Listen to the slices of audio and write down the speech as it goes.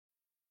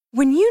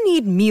When you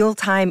need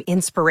mealtime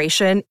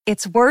inspiration,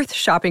 it's worth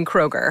shopping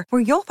Kroger,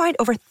 where you'll find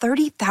over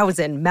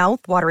 30,000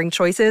 mouth-watering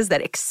choices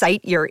that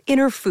excite your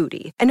inner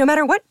foodie. And no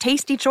matter what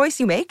tasty choice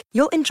you make,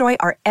 you'll enjoy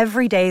our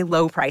everyday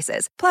low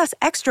prices, plus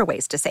extra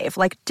ways to save,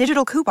 like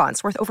digital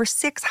coupons worth over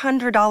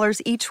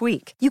 $600 each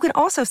week. You can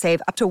also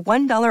save up to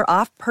 $1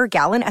 off per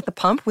gallon at the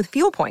pump with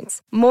fuel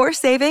points. More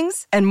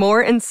savings and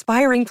more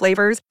inspiring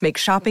flavors make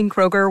shopping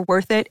Kroger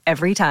worth it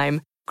every time.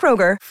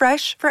 Kroger,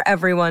 fresh for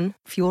everyone.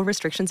 Fuel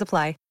restrictions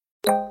apply.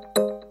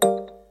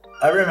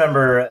 I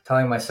remember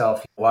telling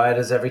myself, why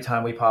does every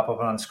time we pop up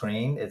on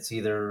screen, it's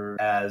either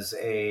as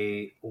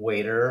a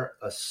waiter,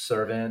 a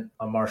servant,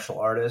 a martial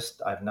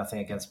artist. I have nothing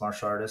against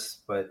martial artists,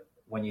 but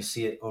when you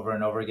see it over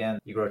and over again,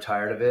 you grow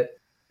tired of it.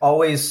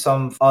 Always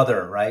some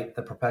other, right?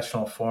 The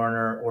professional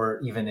foreigner or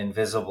even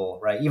invisible,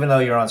 right? Even though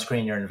you're on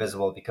screen, you're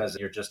invisible because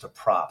you're just a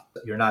prop.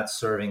 You're not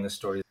serving the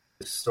story.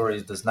 The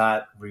story does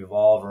not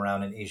revolve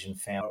around an Asian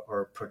family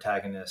or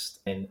protagonist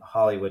in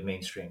Hollywood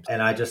mainstream.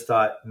 And I just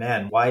thought,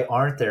 man, why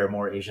aren't there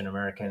more Asian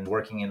Americans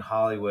working in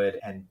Hollywood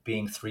and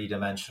being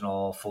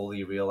three-dimensional,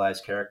 fully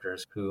realized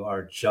characters who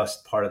are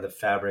just part of the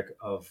fabric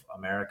of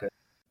America?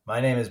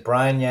 My name is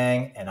Brian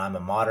Yang, and I'm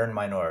a modern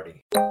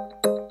minority.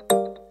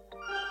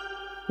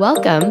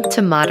 Welcome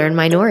to Modern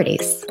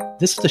Minorities.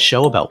 This is a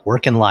show about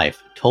work and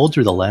life, told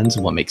through the lens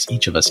of what makes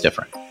each of us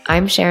different.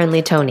 I'm Sharon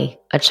Lee Tony,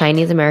 a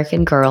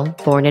Chinese-American girl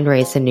born and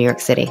raised in New York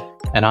City.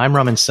 And I'm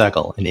Raman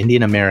Sehgal, an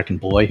Indian-American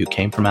boy who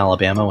came from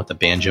Alabama with a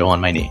banjo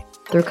on my knee.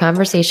 Through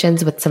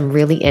conversations with some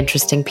really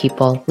interesting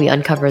people, we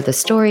uncover the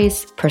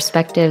stories,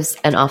 perspectives,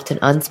 and often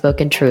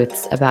unspoken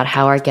truths about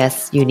how our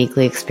guests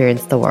uniquely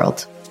experience the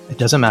world. It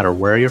doesn't matter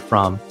where you're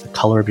from, the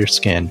color of your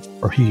skin,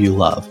 or who you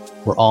love.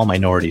 We're all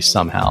minorities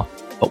somehow,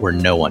 but we're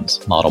no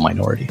one's model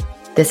minority.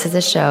 This is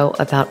a show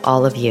about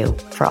all of you,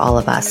 for all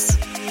of us.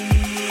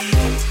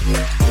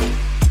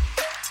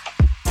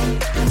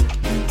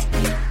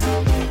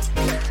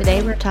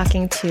 Today we're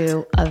talking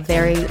to a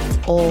very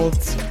old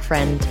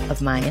friend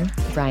of mine,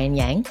 Brian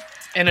Yang.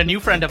 And a new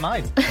friend of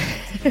mine.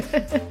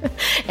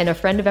 And a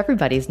friend of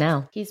everybody's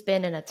now. He's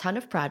been in a ton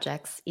of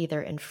projects,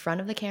 either in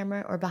front of the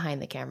camera or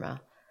behind the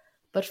camera.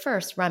 But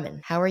first,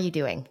 Raman, how are you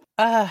doing?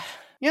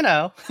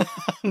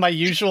 My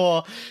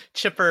usual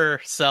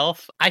chipper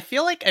self. I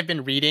feel like I've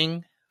been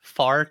reading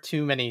far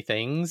too many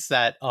things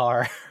that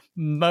are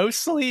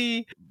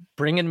mostly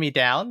bringing me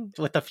down,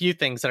 with a few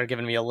things that are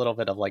giving me a little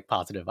bit of like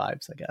positive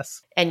vibes, I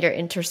guess. And you're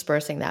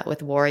interspersing that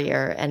with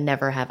Warrior and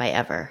Never Have I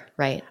Ever,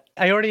 right?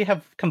 I already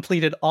have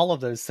completed all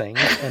of those things,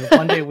 and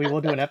one day we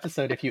will do an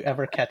episode if you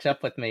ever catch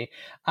up with me.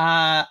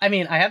 I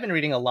have been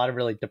reading a lot of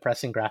really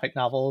depressing graphic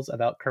novels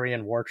about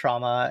Korean war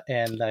trauma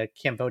and the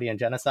Cambodian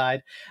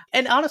genocide.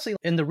 And honestly,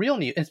 in the real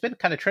news, it's been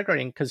kind of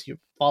triggering because you're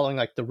following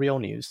like the real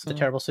news, the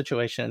terrible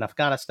situation in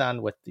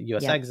Afghanistan with the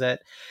U.S.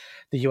 exit,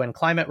 the UN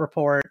climate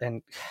report,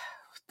 and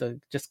the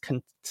just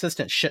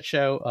consistent shit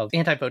show of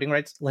anti-voting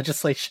rights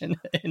legislation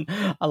in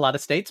a lot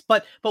of states.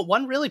 But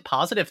one really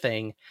positive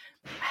thing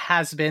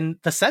has been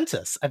the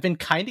census. I've been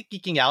kind of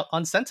geeking out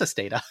on census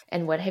data.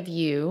 And what have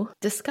you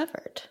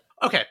discovered?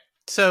 Okay.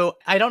 So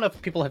I don't know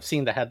if people have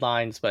seen the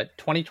headlines, but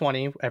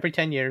 2020, every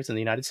 10 years in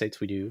the United States,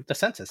 we do the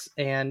census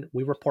and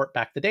we report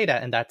back the data,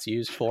 and that's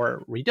used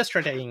for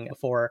redistricting,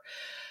 for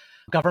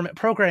government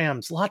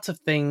programs, lots of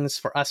things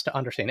for us to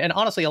understand. And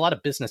honestly, a lot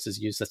of businesses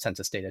use the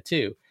census data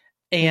too.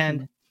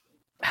 And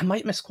I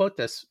might misquote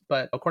this,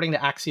 but according to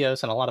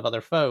Axios and a lot of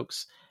other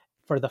folks,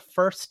 for the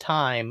first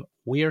time,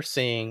 we are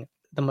seeing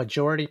the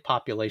majority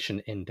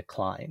population in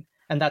decline.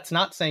 And that's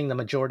not saying the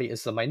majority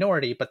is the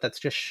minority, but that's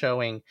just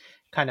showing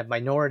kind of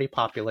minority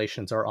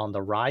populations are on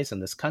the rise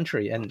in this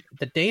country. And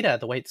the data,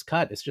 the way it's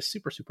cut, is just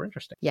super, super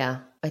interesting.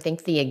 Yeah, I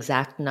think the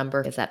exact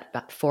number is that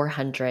about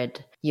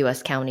 400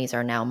 U.S. counties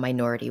are now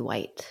minority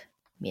white,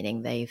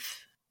 meaning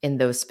in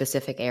those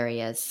specific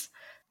areas,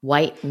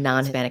 white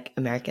non-Hispanic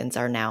Americans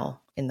are now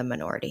in the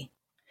minority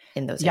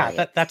in those areas.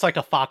 Yeah, that's like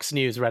a Fox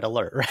News red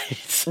alert, right?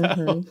 So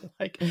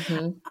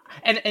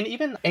and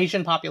even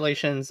Asian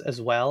populations as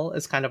well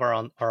is kind of are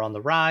on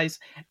the rise.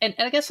 And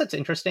I guess that's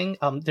interesting.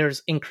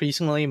 There's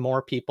increasingly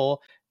more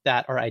people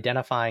that are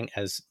identifying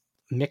as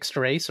mixed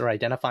race or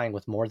identifying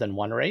with more than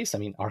one race. I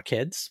mean, our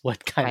kids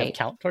would kind of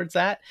count towards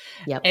that.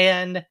 Yep.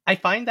 And I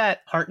find that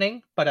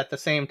heartening, but at the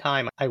same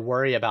time, I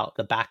worry about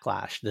the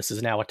backlash. This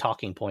is now a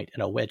talking point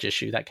and a wedge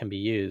issue that can be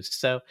used.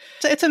 So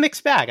it's a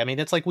mixed bag. I mean,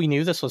 it's like we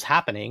knew this was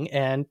happening,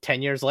 and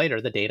 10 years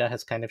later, the data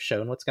has kind of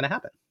shown what's going to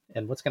happen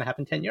and what's going to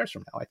happen 10 years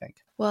from now, I think.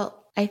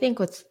 Well, I think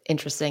what's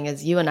interesting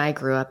is you and I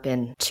grew up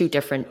in two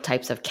different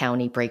types of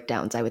county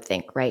breakdowns, I would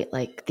think, right?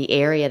 Like the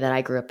area that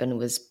I grew up in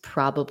was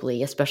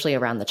probably, especially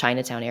around the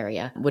Chinatown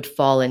area, would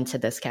fall into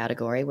this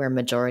category where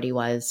majority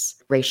was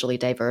racially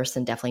diverse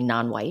and definitely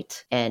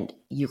non-white. And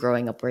you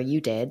growing up where you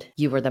did,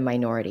 you were the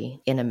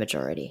minority in a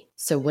majority.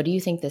 So what do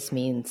you think this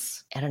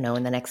means, I don't know,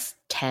 in the next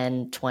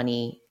 10,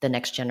 20, the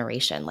next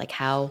generation? Like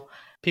how...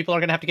 People are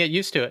going to have to get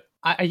used to it.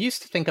 I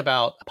used to think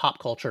about pop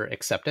culture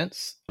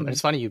acceptance. And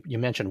it's funny you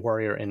mentioned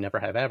Warrior and Never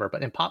Have Ever,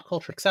 but in pop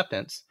culture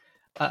acceptance,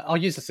 I'll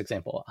use this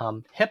example.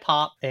 Hip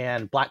hop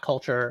and Black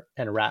culture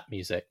and rap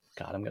music.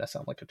 God, I'm going to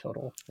sound like a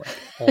total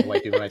old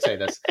white dude when I say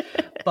this.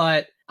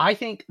 But I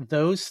think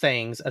those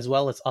things, as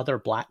well as other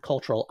Black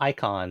cultural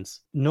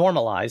icons,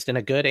 normalized in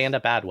a good and a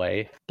bad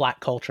way Black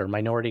culture,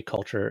 minority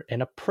culture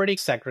in a pretty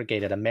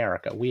segregated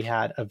America. We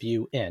had a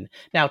view in.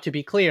 Now, to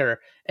be clear,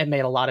 it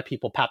made a lot of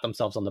people pat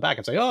themselves on the back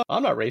and say, oh,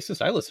 I'm not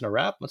racist. I listen to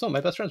rap. Some of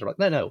my best friends are like,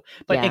 no.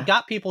 But It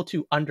got people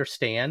to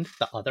understand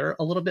the other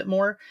a little bit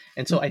more.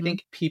 And so I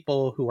think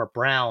people who are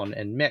brown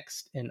and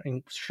mixed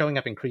and showing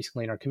up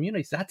increasingly in our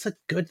communities, that's a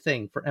good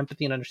thing for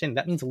empathy and understanding.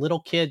 That means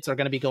little kids are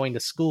going to be going to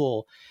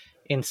school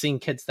and seeing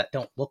kids that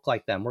don't look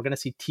like them. We're going to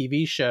see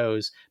TV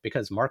shows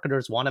because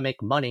marketers want to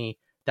make money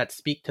that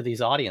speak to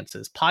these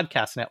audiences,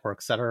 podcast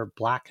networks that are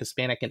Black,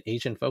 Hispanic, and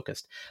Asian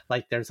focused.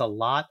 Like there's a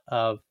lot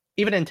of,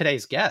 even in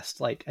today's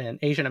guest, like an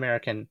Asian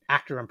American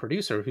actor and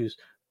producer who's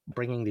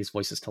bringing these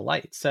voices to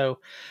light. So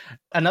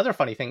another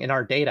funny thing in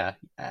our data,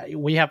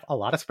 we have a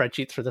lot of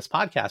spreadsheets for this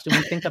podcast, and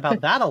we think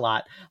about that a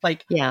lot.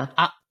 Like,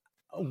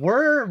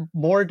 we're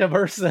more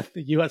diverse than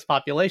the U.S.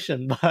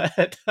 population,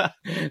 but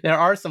there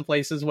are some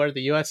places where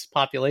the U.S.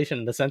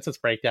 population, the census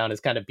breakdown, is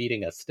kind of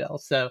beating us still.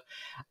 So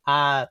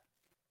I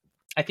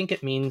think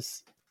it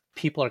means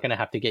people are going to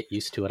have to get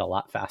used to it a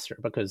lot faster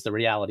because the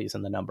realities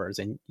and the numbers.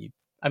 And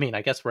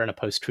I guess we're in a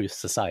post-truth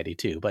society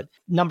too, but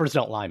numbers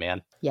don't lie,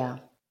 man. Yeah,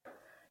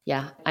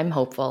 I'm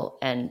hopeful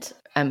and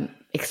I'm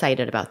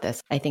excited about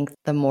this. I think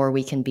the more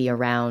we can be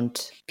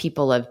around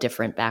people of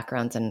different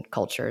backgrounds and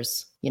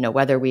cultures,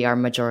 whether we are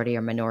majority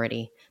or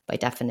minority by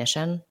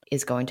definition,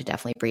 is going to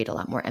definitely breed a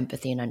lot more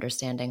empathy and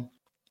understanding.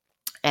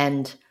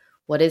 And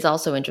what is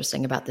also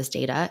interesting about this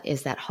data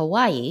is that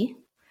Hawaii,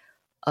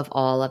 of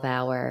all of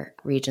our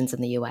regions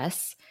in the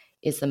US,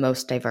 is the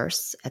most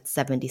diverse at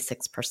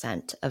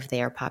 76% of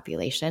their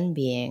population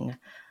being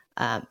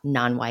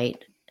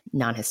non-white,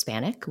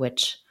 non-Hispanic,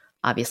 which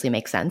obviously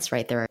makes sense,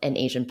 right? They're an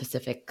Asian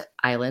Pacific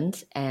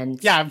island.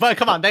 And yeah, but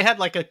come on, they had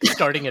like a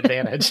starting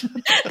advantage.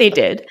 They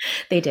did.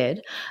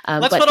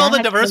 Let's put all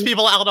the diverse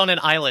people out on an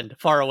island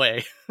far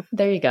away.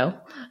 There you go.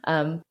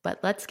 But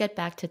let's get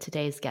back to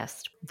today's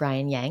guest,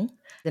 Brian Yang,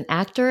 an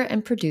actor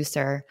and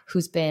producer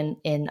who's been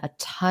in a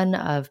ton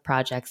of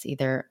projects,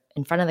 either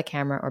in front of the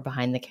camera or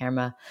behind the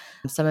camera.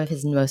 Some of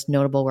his most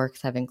notable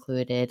works have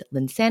included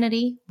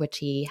Linsanity, which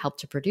he helped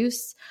to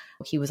produce.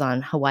 He was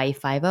on Hawaii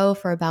Five-0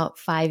 for about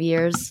 5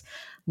 years,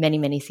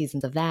 many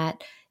seasons of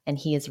that. And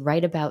he is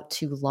right about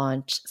to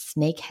launch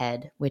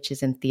Snakehead, which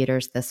is in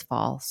theaters this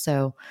fall.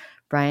 So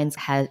Brian's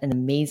had an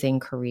amazing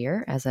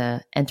career as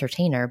an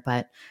entertainer,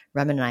 but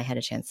Remen and I had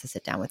a chance to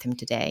sit down with him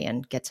today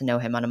and get to know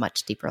him on a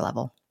much deeper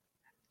level.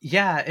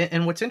 Yeah,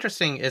 and what's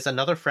interesting is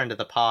another friend of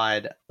the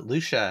pod,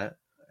 Lucia,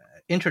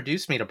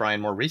 introduced me to Brian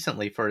more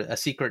recently for a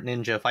Secret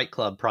Ninja Fight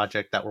Club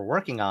project that we're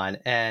working on.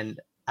 And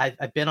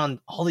I've been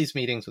on all these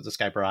meetings with this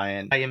guy,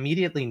 Brian. I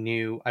immediately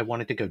knew I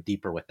wanted to go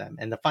deeper with them.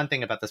 And the fun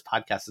thing about this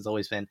podcast has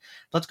always been,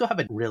 let's go have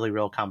a really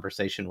real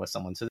conversation with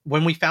someone. So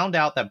when we found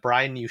out that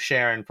Brian knew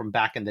Sharon from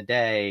back in the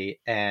day,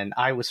 and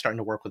I was starting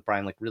to work with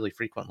Brian like really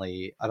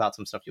frequently about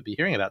some stuff you'll be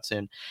hearing about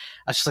soon,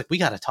 I was just like, we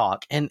got to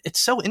talk. And it's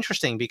so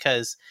interesting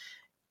because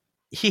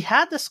he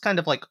had this kind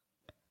of like,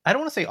 I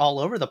don't want to say all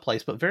over the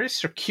place, but very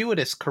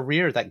circuitous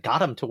career that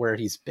got him to where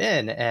he's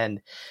been.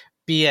 And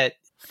be it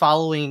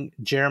following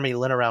Jeremy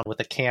Lin around with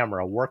a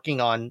camera,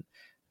 working on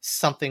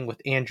something with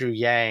Andrew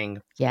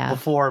Yang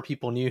before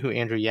people knew who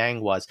Andrew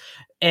Yang was,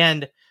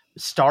 and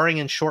starring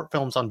in short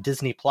films on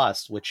Disney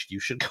Plus, which you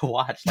should go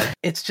watch. Like,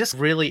 it's just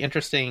really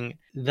interesting,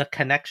 the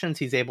connections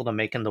he's able to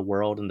make in the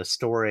world and the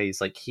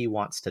stories like he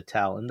wants to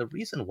tell. And the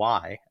reason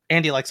why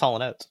Andy likes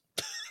Hall & Oates.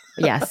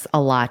 Yes,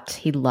 a lot.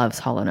 He loves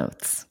Hall &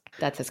 Oates.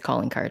 That's his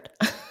calling card.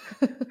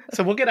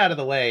 So we'll get out of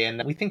the way,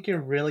 and we think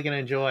you're really going to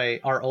enjoy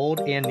our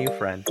old and new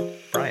friend,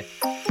 Brian.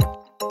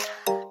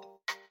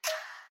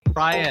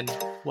 Brian,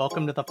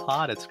 welcome to the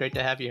pod. It's great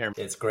to have you here.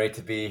 It's great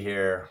to be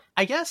here.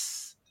 I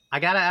guess I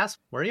got to ask,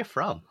 where are you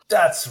from?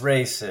 That's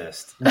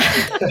racist.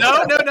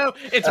 No.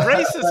 It's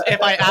racist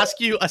if I ask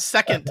you a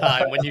second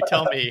time when you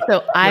tell me.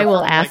 So I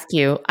will ask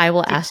you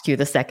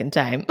the second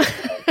time.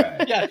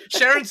 Yeah,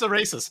 Sharon's the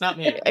racist, not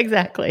me.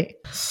 Exactly.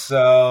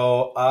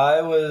 So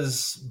I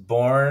was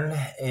born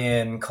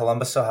in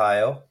Columbus,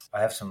 Ohio.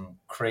 I have some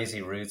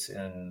crazy roots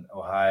in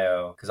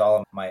Ohio because all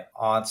of my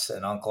aunts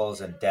and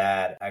uncles and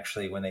dad,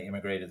 actually, when they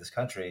immigrated to this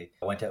country,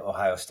 went to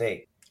Ohio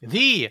State.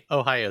 The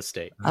Ohio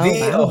State.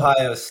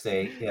 Ohio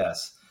State,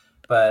 yes.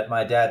 But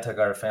my dad took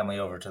our family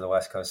over to the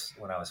West Coast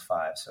when I was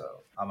 5,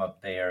 so I'm a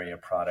Bay Area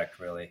product,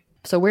 really.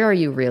 So where are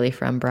you really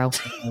from, bro?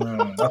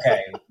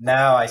 Okay,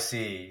 now I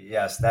see.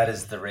 Yes, that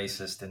is the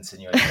racist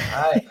insinuation.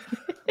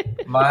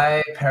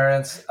 My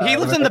parents... he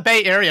lives in the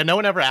Bay Area. No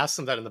one ever asks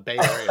him that in the Bay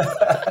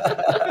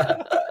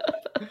Area.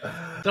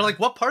 They're like,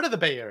 what part of the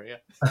Bay Area?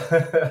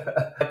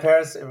 My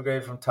parents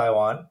immigrated from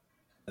Taiwan.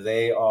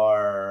 They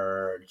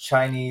are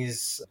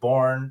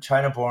China-born,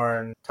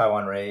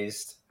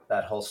 Taiwan-raised.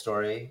 That whole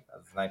story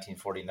of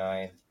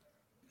 1949,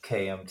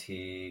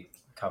 KMT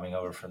coming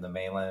over from the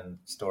mainland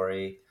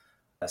story.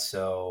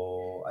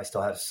 So I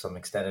still have some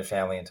extended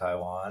family in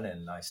Taiwan,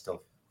 and I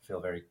still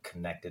feel very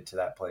connected to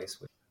that place.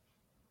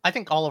 I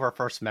think all of our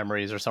first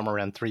memories are somewhere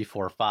around 3,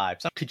 4,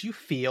 5. So could you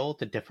feel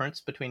the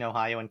difference between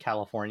Ohio and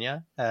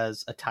California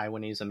as a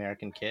Taiwanese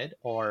American kid?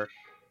 Or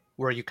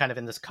were you kind of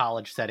in this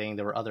college setting?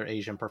 There were other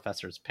Asian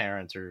professors,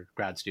 parents, or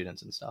grad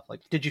students and stuff.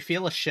 Like, did you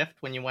feel a shift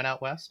when you went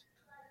out west?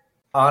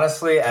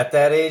 Honestly, at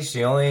that age,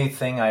 the only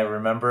thing I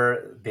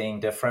remember being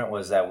different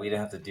was that we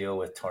didn't have to deal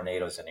with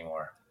tornadoes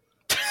anymore.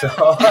 So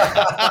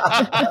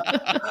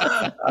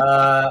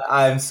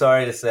I'm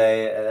sorry to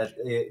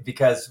say,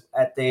 because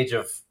at the age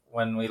of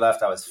when we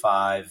left, I was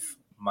 5.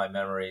 My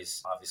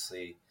memories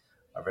obviously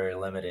are very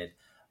limited.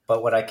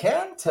 But what I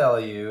can tell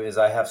you is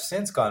I have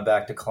since gone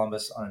back to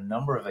Columbus on a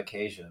number of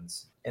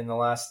occasions in the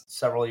last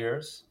several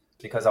years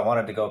because I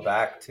wanted to go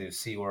back to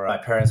see where my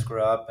parents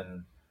grew up,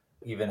 and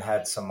even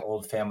had some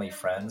old family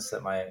friends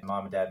that my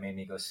mom and dad made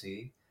me go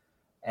see.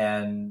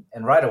 And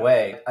right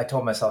away, I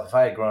told myself if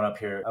I had grown up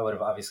here, I would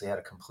have obviously had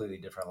a completely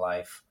different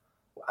life.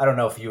 I don't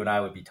know if you and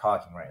I would be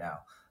talking right now.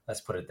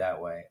 Let's put it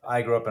that way.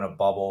 I grew up in a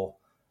bubble,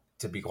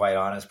 to be quite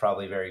honest,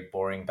 probably a very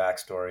boring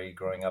backstory,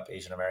 growing up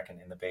Asian American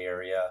in the Bay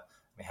Area.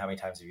 I mean, how many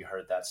times have you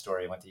heard that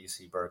story? I went to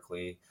UC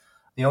Berkeley.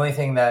 The only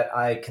thing that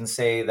I can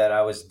say that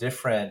I was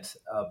different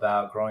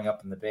about growing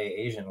up in the Bay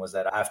Asian was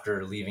that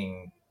after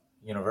leaving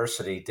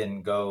university,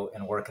 didn't go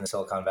and work in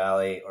Silicon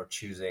Valley or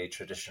choose a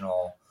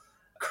traditional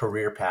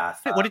career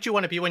path. What did you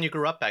want to be when you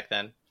grew up back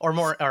then? Or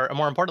more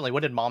importantly,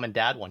 what did mom and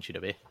dad want you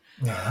to be?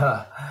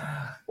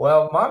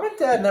 Well, mom and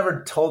dad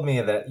never told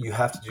me that you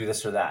have to do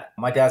this or that.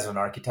 My dad's an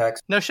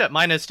architect. No shit,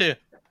 mine is too.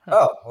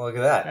 Oh, well, look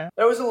at that. Okay.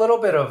 There was a little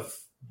bit of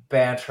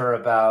banter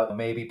about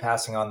maybe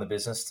passing on the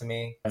business to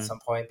me at some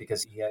point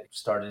because he had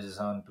started his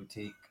own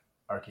boutique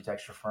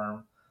architecture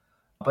firm.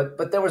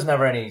 But there was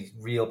never any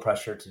real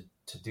pressure to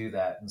do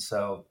that. And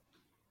so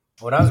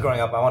when I was growing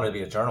up, I wanted to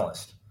be a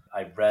journalist.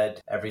 I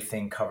read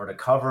everything cover to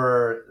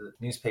cover,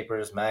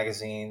 newspapers,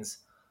 magazines.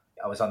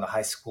 I was on the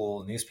high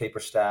school newspaper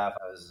staff.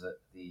 I was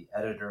the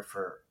editor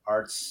for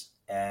arts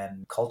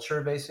and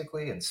culture,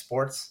 basically, and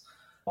sports,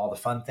 all the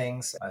fun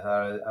things. I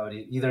thought I would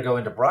either go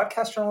into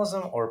broadcast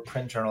journalism or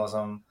print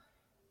journalism.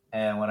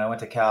 And when I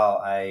went to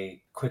Cal,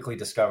 I quickly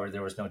discovered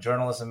there was no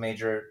journalism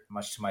major,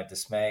 much to my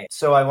dismay.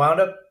 So I wound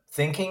up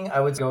thinking I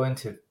would go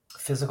into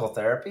physical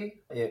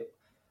therapy.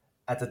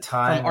 At the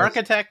time, from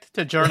architect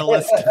to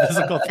journalist to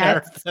physical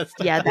therapist.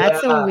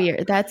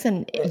 That's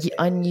an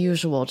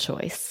unusual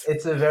choice.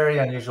 It's a very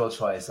unusual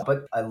choice,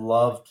 but I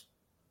loved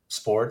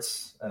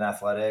sports and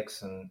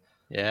athletics, and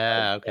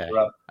I grew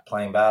up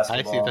playing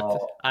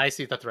basketball. I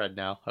see the thread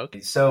now.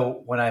 Okay.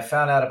 So when I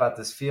found out about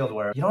this field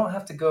where you don't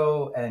have to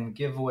go and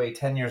give away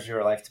 10 years of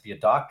your life to be a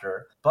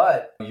doctor,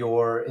 but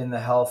you're in the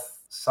health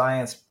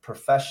science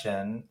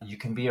profession, you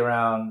can be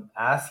around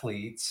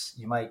athletes,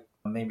 you might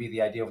maybe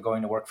the idea of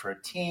going to work for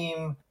a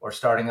team or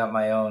starting up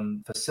my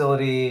own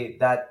facility,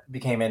 that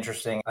became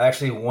interesting. I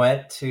actually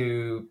went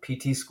to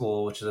PT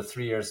school, which is a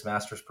 3 years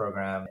master's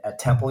program at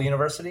Temple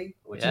University,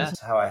 which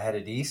is how I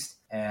headed east.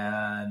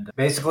 And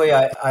basically,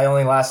 I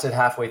only lasted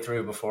halfway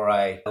through before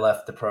I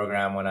left the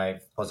program when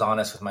I was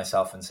honest with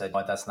myself and said,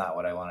 that's not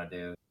what I want to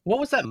do. What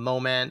was that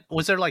moment?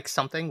 Was there like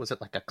something? Was it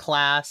like a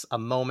class, a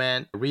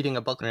moment, reading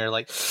a book, and you're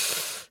like,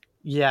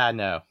 yeah,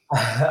 no,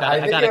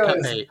 I got to cut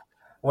bait?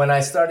 When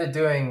I started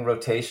doing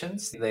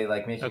rotations, they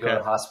like make you go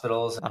to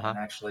hospitals and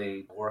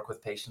actually work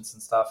with patients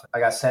and stuff. I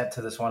got sent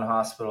to this one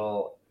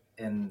hospital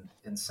in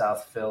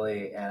South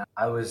Philly, and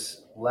I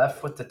was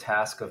left with the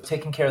task of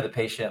taking care of the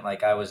patient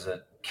like I was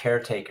a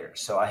caretaker.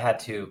 So I had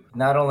to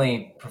not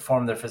only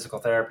perform their physical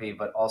therapy,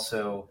 but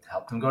also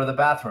help them go to the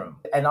bathroom.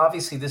 And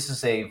obviously this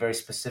is a very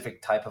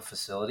specific type of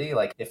facility.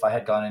 Like if I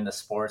had gone into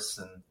sports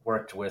and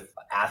worked with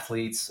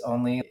athletes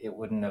only, it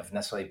wouldn't have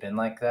necessarily been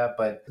like that.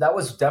 But that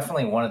was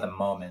definitely one of the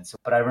moments.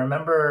 But I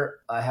remember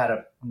I had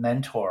a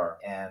mentor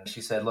and she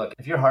said, look,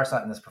 if your heart's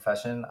not in this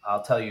profession,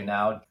 I'll tell you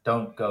now,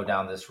 don't go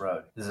down this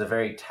road. This is a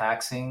very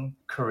taxing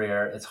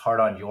career. It's hard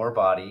on your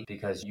body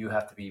because you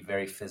have to be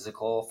very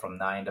physical from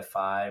 9 to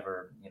 5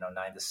 or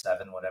 9 to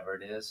 7, whatever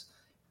it is,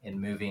 in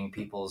moving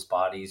people's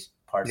bodies,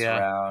 parts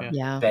around,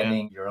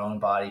 bending your own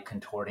body,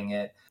 contorting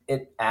it.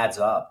 It adds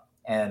up.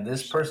 And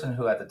this person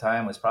who at the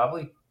time was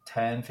probably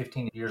 10,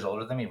 15 years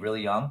older than me,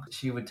 really young,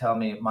 she would tell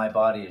me, my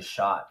body is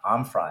shot.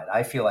 I'm fried.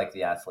 I feel like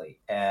the athlete.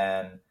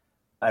 And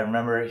I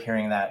remember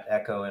hearing that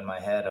echo in my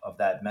head of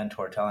that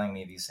mentor telling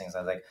me these things.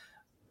 I was like,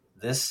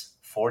 this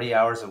 40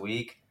 hours a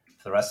week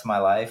for the rest of my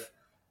life,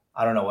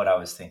 I don't know what I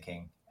was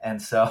thinking. And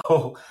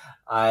so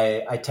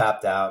I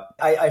tapped out.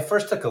 I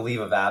first took a leave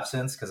of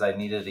absence because I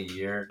needed a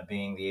year.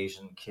 Being the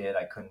Asian kid,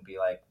 I couldn't be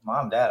like,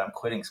 Mom, Dad, I'm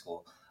quitting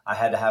school. I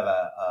had to have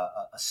a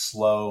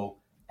slow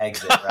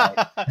exit,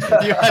 right?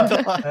 You had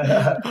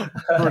to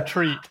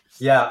retreat.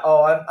 Yeah.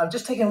 Oh, I'm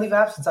just taking a leave of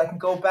absence. I can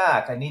go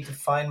back. I need to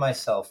find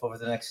myself over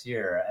the next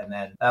year. And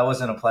then that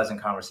wasn't a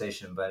pleasant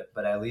conversation,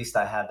 but at least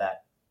I had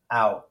that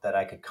out that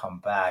I could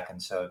come back.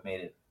 And so it made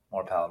it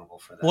more palatable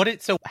for them.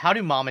 So how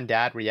do mom and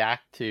dad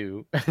react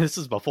to, this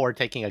is before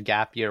taking a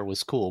gap year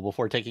was cool,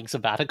 before taking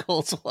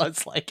sabbaticals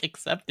was like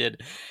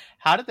accepted.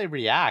 How did they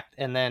react?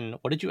 And then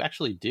what did you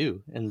actually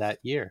do in that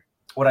year?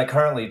 What I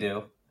currently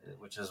do,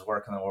 which is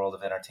work in the world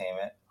of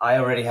entertainment, I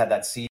already had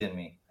that seed in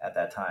me at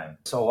that time.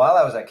 So while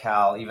I was at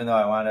Cal, even though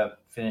I wound up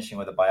finishing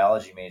with a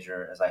biology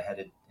major as I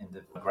headed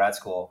into grad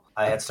school,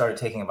 I had started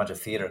taking a bunch of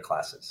theater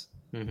classes.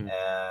 Mm-hmm.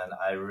 And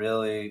I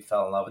really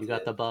fell in love with it. You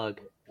got the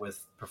bug.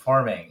 With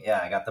performing. Yeah,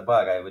 I got the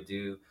bug. I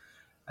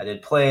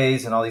did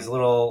plays and all these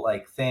little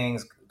like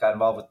things, got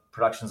involved with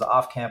productions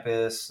off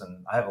campus.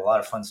 And I have a lot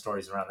of fun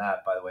stories around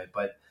that, by the way.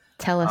 But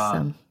tell us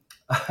some.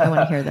 I want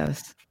to hear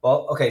those.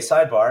 Well, okay,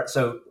 sidebar.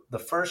 So the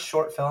first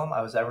short film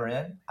I was ever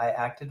in, I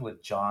acted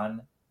with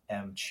John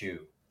M.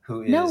 Chu,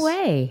 who is... No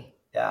way.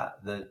 Yeah,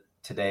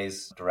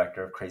 today's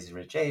director of Crazy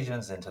Rich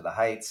Asians, Into the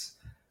Heights,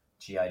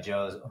 G.I.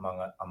 Joe's,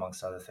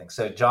 amongst other things.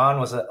 So John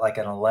was like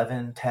an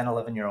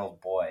 11-year-old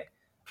boy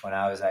when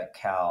I was at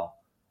Cal.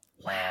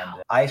 Wow.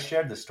 And I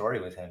shared the story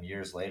with him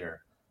years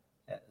later.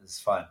 It was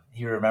fun.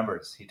 He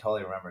remembers. He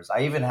totally remembers.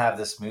 I even have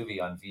this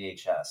movie on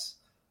VHS.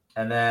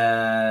 And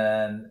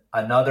then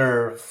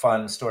another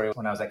fun story,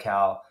 when I was at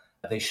Cal,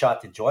 they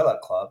shot the Joy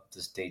Luck Club.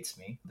 This dates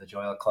me. The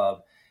Joy Luck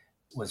Club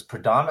was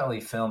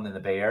predominantly filmed in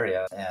the Bay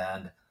Area.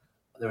 And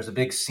there was a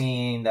big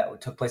scene that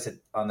took place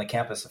on the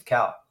campus of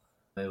Cal.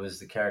 It was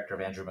the character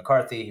of Andrew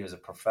McCarthy. He was a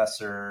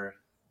professor.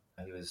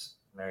 He was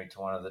married to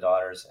one of the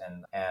daughters.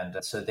 And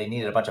so they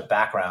needed a bunch of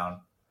background.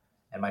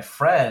 And my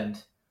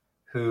friend,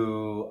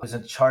 who was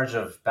in charge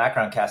of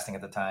background casting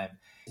at the time,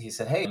 he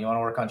said, hey, you want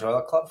to work on Joy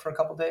Luck Club for a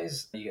couple of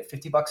days? You get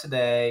 $50 a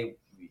day.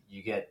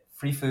 You get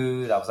free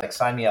food. I was like,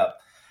 sign me up.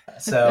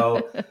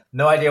 So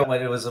no idea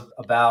what it was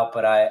about,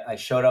 but I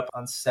showed up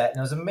on set and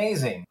it was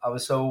amazing. I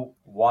was so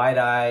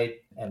wide-eyed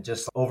and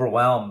just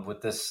overwhelmed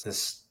with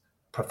this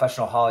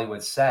professional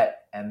Hollywood set.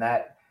 And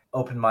that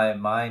opened my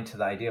mind to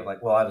the idea of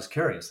like, well, I was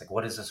curious, like,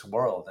 what is this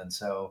world? And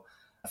so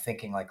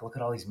thinking like, look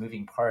at all these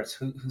moving parts.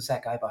 Who's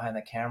that guy behind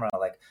the camera?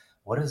 Like,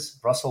 what does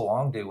Russell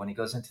Wong do when he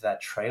goes into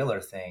that trailer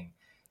thing?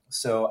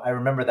 So I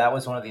remember that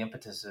was one of the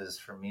impetuses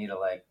for me to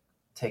like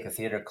take a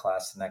theater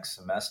class the next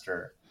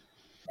semester.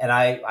 And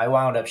I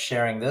wound up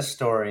sharing this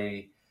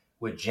story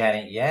with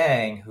Janet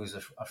Yang, who's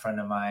a friend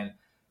of mine.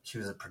 She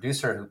was a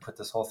producer who put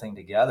this whole thing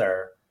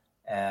together.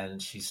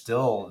 And she's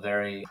still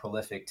very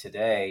prolific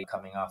today,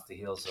 coming off the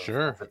heels of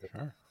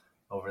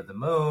Over the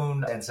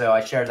Moon. And so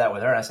I shared that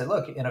with her. And I said,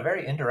 look, in a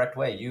very indirect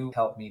way, you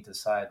helped me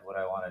decide what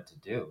I wanted to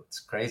do. It's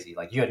crazy.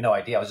 Like, you had no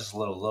idea. I was just a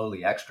little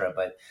lowly extra,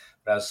 but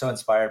I was so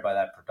inspired by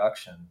that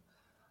production.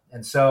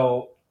 And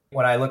so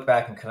when I look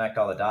back and connect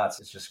all the dots,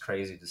 it's just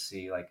crazy to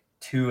see like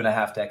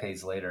 2.5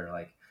 decades later,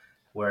 like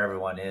where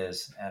everyone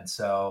is. And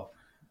so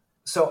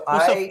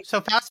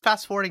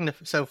fast forwarding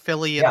to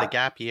Philly and the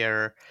gap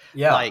year,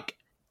 like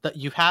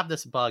you have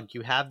this bug,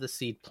 you have the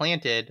seed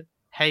planted.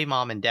 Hey,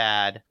 mom and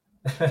dad,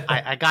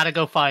 I gotta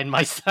go find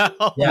myself.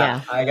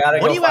 I gotta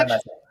go find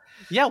myself.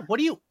 Yeah, what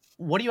do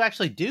you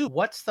actually do?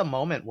 What's the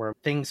moment where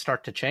things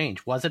start to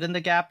change? Was it in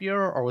the gap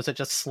year, or was it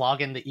just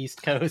slogging the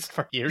East Coast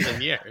for years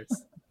and years?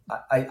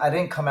 I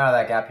didn't come out of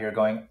that gap year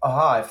going,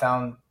 I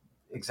found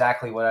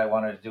exactly what I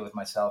wanted to do with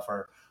myself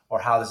or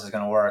how this is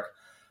going to work.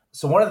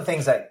 So one of the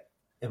things that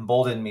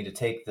emboldened me to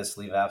take this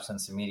leave of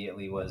absence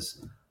immediately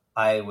was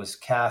I was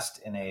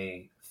cast in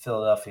a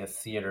Philadelphia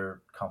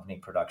theater company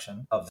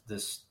production of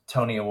this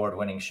Tony Award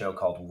winning show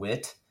called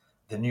Wit.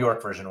 The New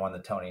York version won the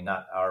Tony,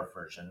 not our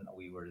version.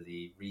 We were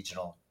the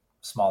regional,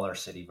 smaller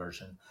city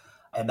version.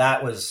 And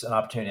that was an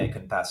opportunity I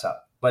couldn't pass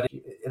up. But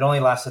it only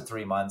lasted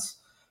 3 months.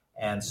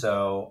 And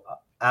so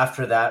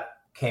after that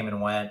came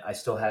and went, I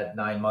still had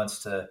 9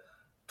 months to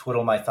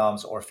twiddle my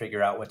thumbs or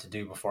figure out what to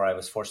do before I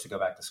was forced to go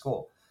back to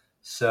school.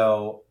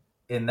 So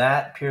in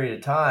that period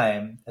of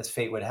time, as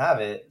fate would have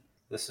it,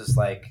 this is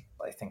like,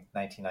 I think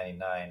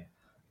 1999,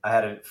 I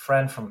had a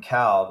friend from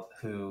Cal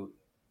who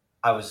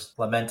I was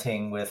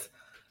lamenting with,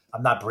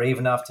 I'm not brave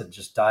enough to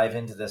just dive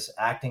into this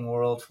acting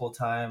world full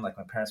time. Like,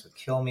 my parents would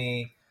kill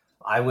me.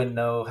 I wouldn't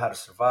know how to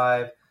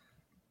survive.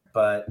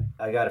 But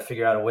I got to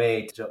figure out a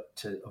way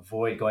to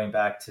avoid going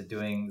back to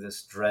doing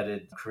this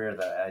dreaded career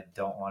that I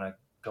don't want to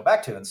go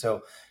back to. And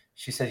so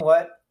she said, you know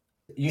what?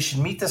 You should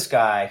meet this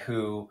guy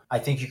who I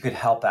think you could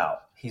help out.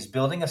 He's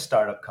building a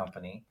startup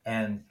company.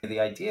 And the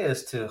idea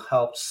is to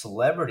help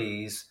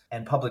celebrities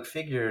and public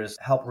figures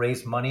help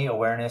raise money,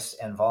 awareness,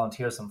 and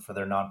volunteerism for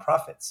their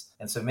nonprofits.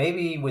 And so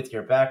maybe with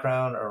your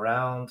background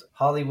around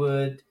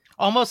Hollywood,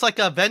 almost like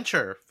a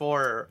venture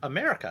for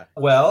America.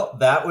 Well,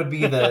 that would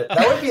be the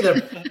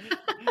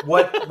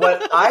what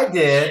I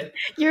did.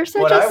 You're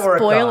such a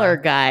spoiler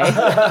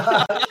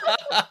guy.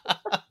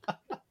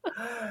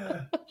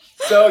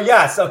 So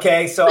yes,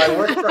 okay. So I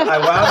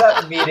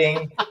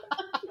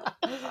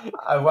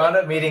wound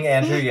up meeting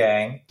Andrew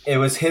Yang. It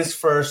was his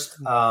first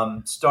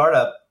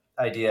startup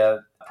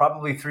idea,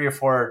 probably 3 or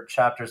 4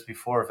 chapters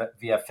before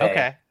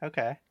VFA.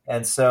 Okay.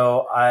 And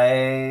so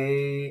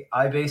I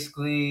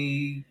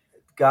basically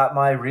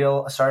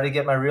started to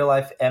get my real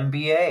life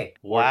MBA.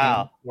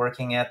 Wow.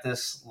 Working at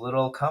this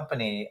little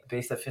company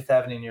based at Fifth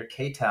Avenue near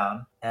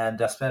K-Town.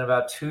 And I spent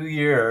about 2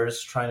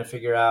 years trying to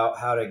figure out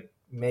how to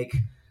make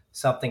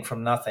something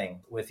from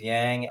nothing with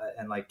Yang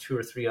and like 2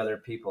 or 3 other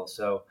people.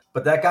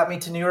 But that got me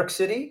to New York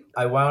City.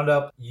 I wound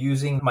up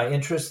using my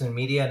interest in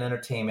media and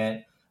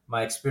entertainment,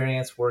 my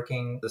experience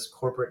working this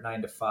corporate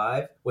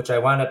 9-to-5, which I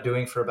wound up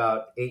doing for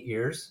about 8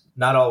 years,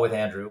 not all with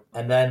Andrew.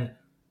 And then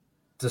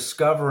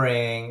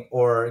discovering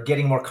or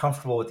getting more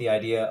comfortable with the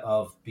idea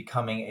of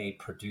becoming a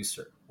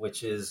producer,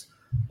 which is,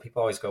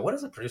 people always go, what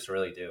does a producer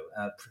really do?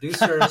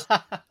 Producers,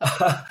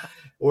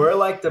 we're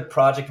like the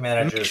project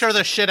managers. Make sure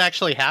the shit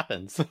actually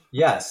happens.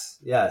 Yes.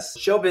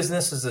 Show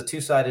business is a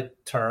two-sided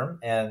term,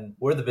 and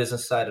we're the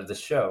business side of the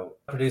show.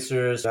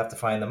 Producers have to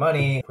find the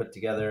money, put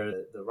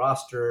together the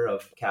roster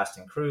of cast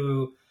and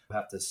crew,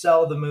 have to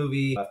sell the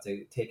movie, have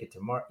to take it to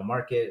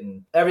market,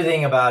 and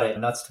everything about it,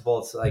 nuts to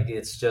bolts. Like,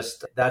 it's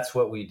just, that's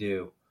what we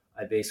do.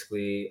 I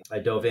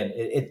dove in.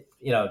 It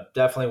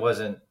definitely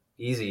wasn't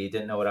easy.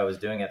 Didn't know what I was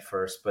doing at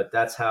first, but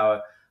that's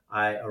how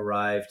I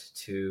arrived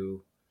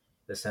to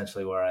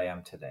essentially where I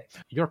am today.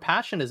 Your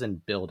passion is in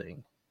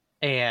building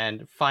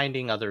and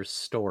finding others'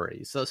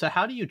 stories. So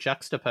how do you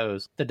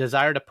juxtapose the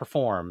desire to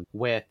perform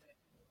with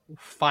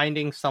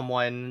finding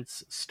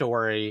someone's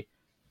story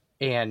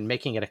and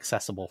making it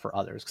accessible for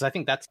others? Because I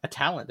think that's a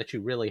talent that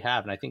you really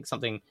have, and I think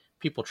something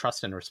people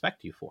trust and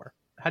respect you for.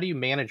 How do you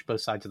manage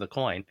both sides of the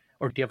coin?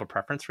 Or do you have a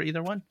preference for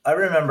either one? I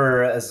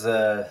remember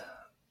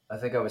I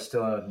think I was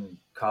still in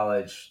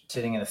college,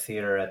 sitting in a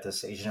theater at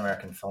this Asian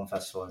American Film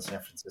Festival in San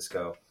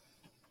Francisco.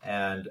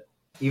 And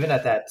even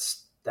at that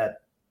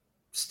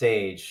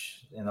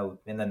stage in the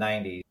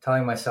 90s,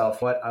 telling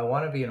myself, what I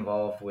want to be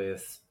involved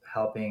with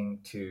helping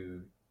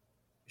to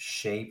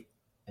shape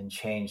and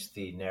change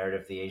the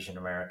narrative of the Asian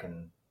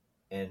American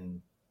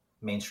in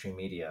mainstream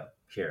media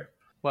here.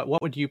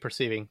 What would you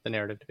perceiving the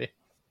narrative to be?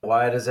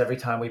 Why does every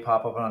time we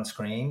pop up on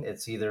screen,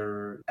 it's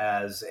either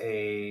as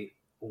a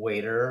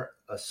waiter,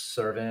 a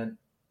servant,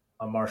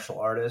 a martial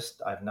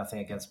artist? I have nothing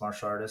against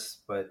martial artists,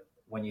 but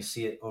when you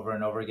see it over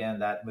and over again,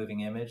 that moving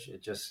image,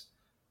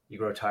 you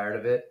grow tired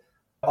of it.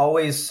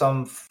 Always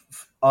some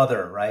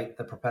other, right?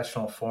 The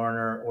professional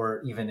foreigner,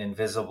 or even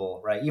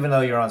invisible, right? Even though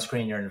you're on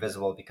screen, you're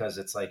invisible because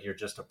it's like you're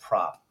just a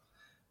prop.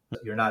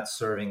 You're not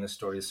serving the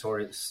story.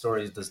 The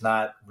story does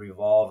not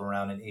revolve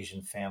around an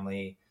Asian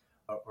family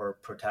or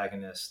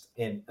protagonist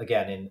in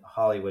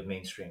Hollywood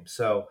mainstream.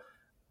 So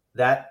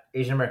that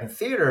Asian American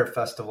Theater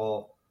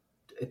Festival,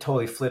 it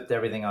totally flipped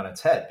everything on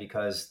its head,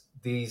 because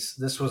there's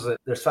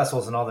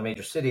festivals in all the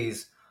major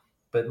cities,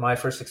 but my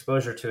first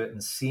exposure to it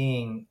and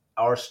seeing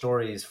our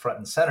stories front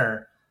and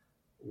center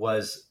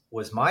was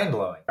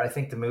mind-blowing. I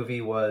think the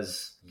movie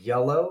was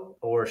Yellow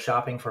or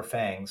Shopping for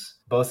Fangs,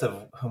 both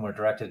of whom were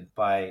directed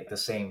by the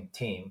same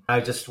team. I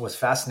just was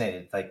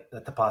fascinated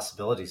at the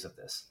possibilities of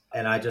this.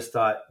 And I just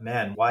thought,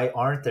 man, why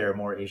aren't there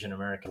more Asian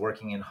Americans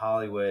working in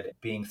Hollywood,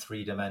 being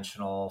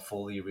three-dimensional,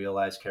 fully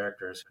realized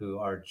characters who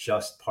are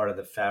just part of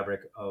the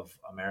fabric of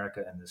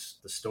America and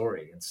the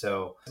story? And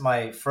so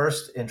my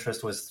first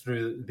interest was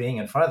through being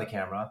in front of the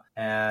camera.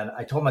 And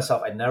I told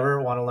myself I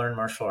never want to learn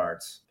martial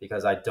arts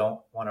because I don't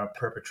want to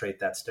perpetrate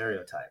that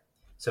stereotype.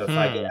 So if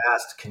I get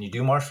asked, can you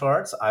do martial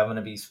arts? I'm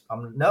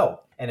no.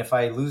 And if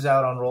I lose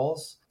out on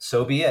roles,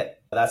 so be it.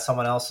 That's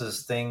someone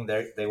else's thing.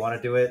 They want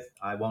to do it.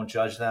 I won't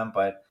judge them,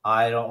 but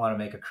I don't want to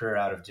make a career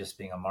out of just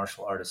being a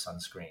martial artist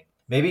on screen.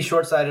 Maybe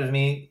short-sighted of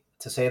me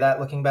to say that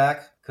looking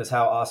back, because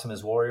how awesome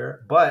is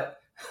Warrior? But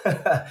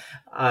the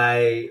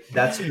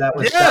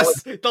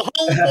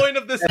whole point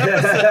of this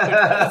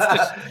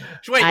episode.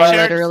 Wait,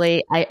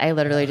 I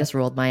literally just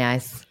rolled my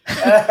eyes.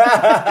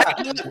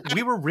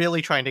 We were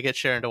really trying to get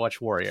Sharon to watch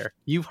Warrior.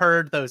 You've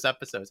heard those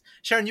episodes.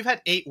 Sharon, you've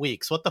had 8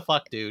 weeks. What the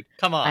fuck, dude?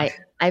 Come on.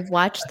 I've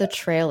watched the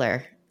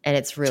trailer and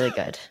it's really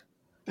good.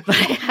 But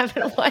I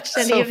haven't watched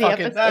any of the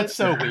episodes. That's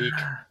so weak.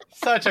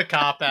 Such a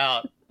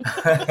cop-out.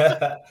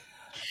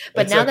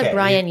 But now that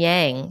Brian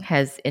Yang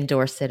has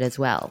endorsed it as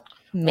well,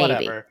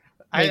 maybe. Whatever.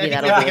 Maybe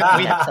that'll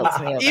be that tilts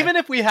me over. Even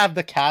if we have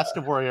the cast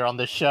of Warrior on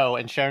the show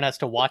and Sharon has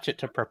to watch it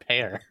to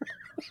prepare.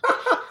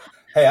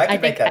 Hey, I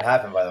can make that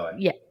happen, by the way.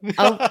 Yeah.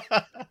 Oh,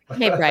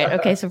 hey, Brian.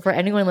 Okay, so for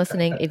anyone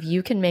listening, if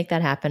you can make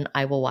that happen,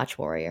 I will watch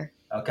Warrior.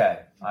 Okay,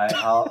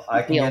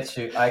 I can get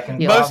you. I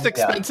can. Most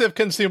expensive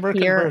consumer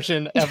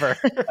conversion ever.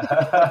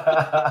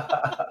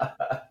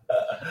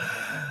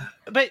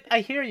 But I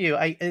hear you.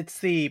 I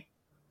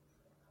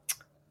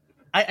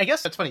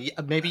guess that's funny.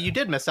 Maybe you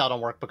did miss out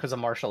on work because of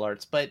martial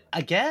arts, but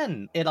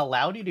again, it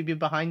allowed you to be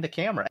behind the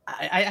camera.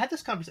 I had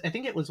this conversation, I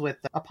think it was with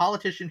a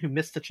politician who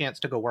missed the chance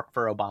to go work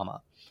for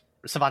Obama,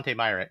 Svante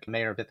Myrick,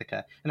 mayor of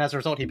Ithaca. And as a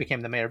result, he became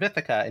the mayor of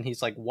Ithaca, and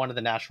he's like one of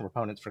the national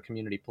proponents for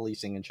community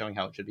policing and showing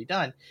how it should be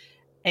done.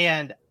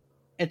 And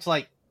it's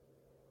like,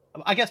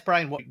 I guess,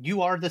 Brian,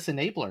 you are this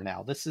enabler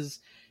now. This is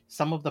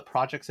some of the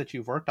projects that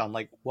you've worked on.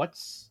 Like,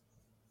 what's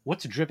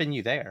driven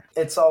you there?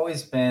 It's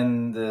always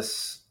been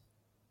this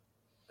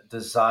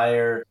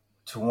desire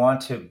to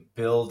want to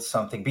build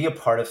something, be a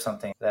part of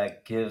something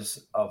that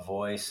gives a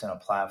voice and a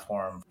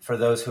platform for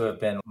those who have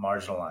been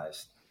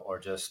marginalized or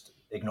just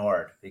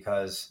ignored.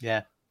 Because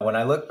when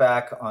I look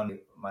back on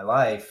my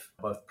life,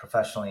 both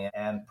professionally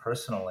and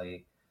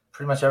personally,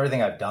 pretty much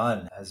everything I've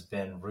done has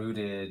been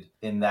rooted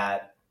in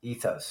that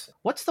ethos.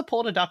 What's the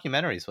pull to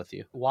documentaries with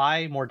you?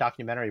 Why more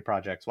documentary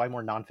projects? Why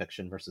more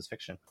nonfiction versus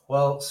fiction?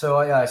 Well, so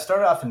I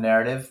started off in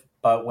narrative,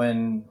 but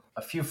when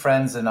a few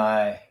friends and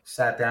I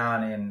sat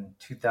down in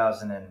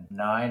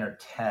 2009 or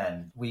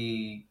 10,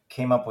 we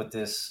came up with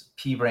this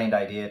pea-brained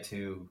idea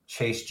to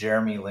chase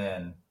Jeremy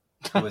Lin,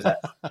 who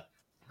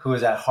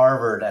was at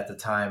Harvard at the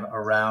time,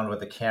 around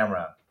with a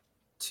camera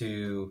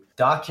to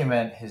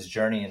document his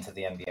journey into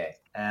the NBA.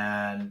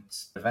 And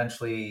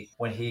eventually,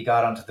 when he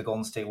got onto the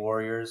Golden State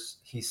Warriors,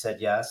 he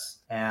said yes.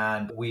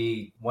 And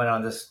we went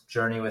on this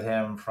journey with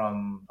him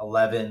from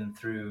 11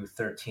 through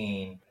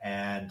 13.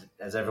 And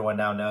as everyone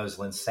now knows,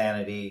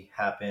 Linsanity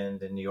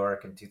happened in New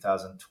York in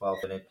 2012.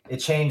 And it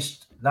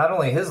changed not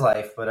only his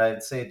life, but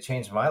I'd say it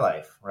changed my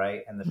life,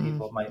 right? And the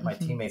people, my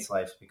teammates'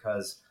 lives,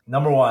 because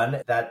number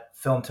one, that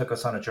film took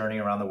us on a journey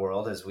around the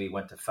world as we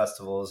went to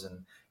festivals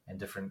and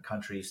different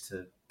countries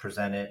to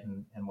present it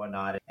and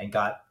whatnot, and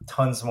got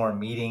tons more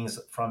meetings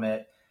from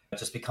it. It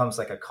just becomes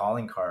like a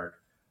calling card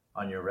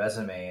on your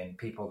resume, and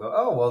people go,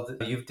 oh,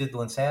 well, you did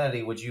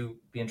Linsanity. Would you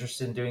be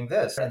interested in doing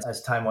this? And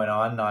as time went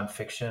on,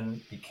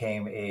 nonfiction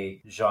became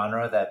a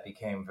genre that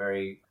became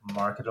very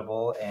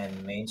marketable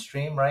and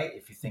mainstream, right?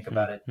 If you think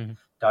about it,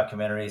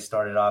 documentaries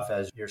started off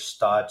as your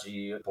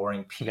stodgy,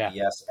 boring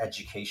PBS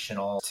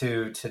educational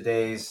to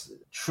today's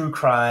true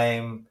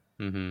crime,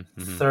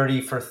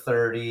 30 for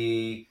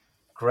 30,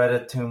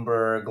 Greta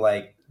Thunberg,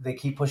 like they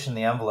keep pushing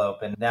the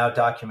envelope. And now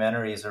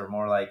documentaries are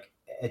more like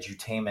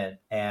edutainment,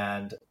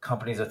 and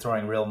companies are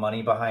throwing real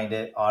money behind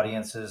it.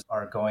 Audiences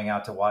are going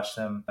out to watch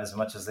them as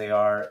much as they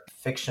are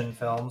fiction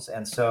films.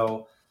 And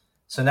so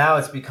now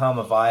it's become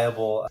a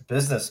viable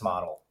business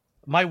model.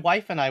 My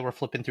wife and I were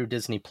flipping through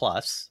Disney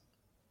Plus,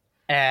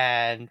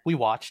 and we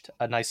watched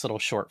a nice little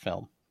short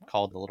film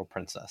called The Little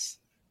Princess.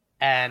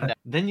 And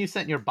then you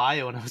sent your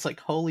bio, and I was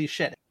like, holy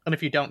shit. And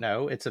if you don't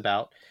know, it's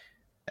about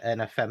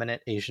an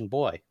effeminate Asian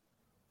boy.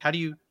 How do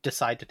you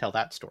decide to tell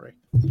that story?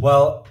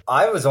 Well,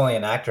 I was only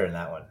an actor in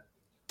that one.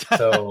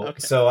 So Okay.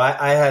 so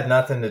I had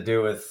nothing to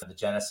do with the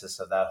genesis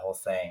of that whole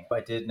thing.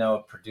 I did know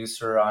a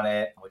producer on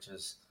it, which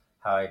is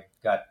how I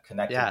got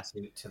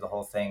connected to the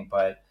whole thing.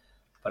 But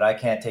I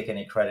can't take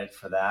any credit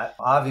for that.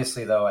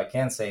 Obviously, though, I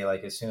can say,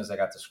 like, as soon as I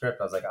got the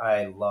script, I was like,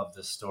 I love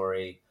this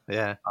story.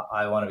 Yeah.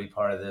 I want to be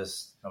part of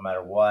this no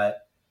matter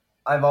what.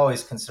 I've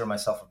always considered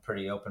myself a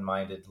pretty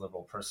open-minded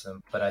liberal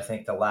person, but I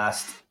think the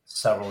last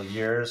several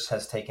years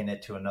has taken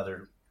it to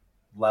another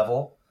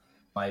level.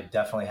 I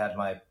definitely had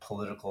my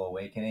political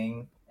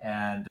awakening.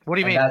 And what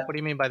do you mean? What do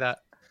you mean by that?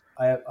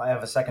 I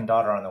have a second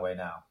daughter on the way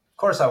now. Of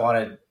course, I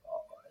wanted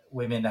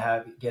women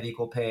to get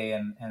equal pay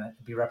and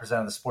be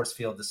represented in the sports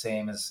field the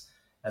same as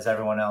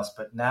everyone else.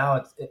 But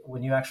now,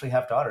 when you actually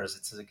have daughters,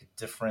 it's like a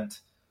different,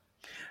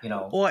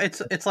 Well,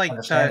 it's like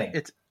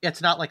it's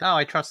not like, oh,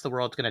 I trust the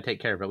world's going to take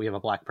care of it. We have a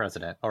black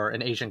president, or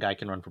an Asian guy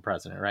can run for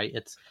president, right?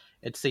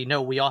 It's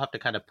we all have to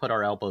kind of put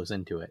our elbows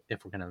into it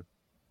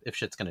if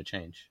shit's gonna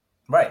change.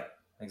 Right.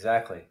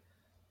 Exactly.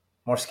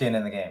 More skin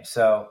in the game.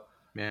 So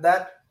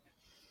that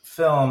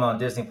film on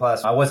Disney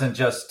Plus, I wasn't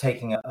just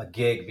taking a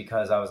gig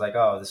because I was like,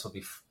 oh, this will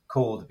be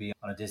cool to be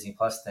on a Disney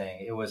Plus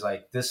thing. It was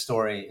like, this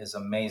story is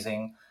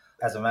amazing.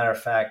 As a matter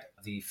of fact,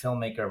 the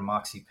filmmaker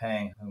Moxie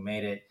Pang, who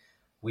made it,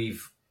 we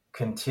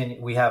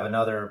have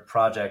another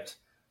project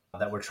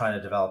that we're trying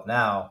to develop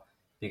now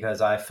because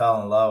I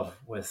fell in love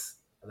with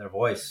their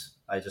voice.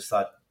 I just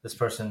thought, this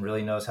person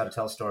really knows how to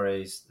tell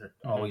stories. They're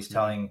always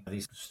telling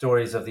these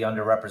stories of the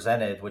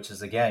underrepresented, which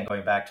is, again,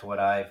 going back to what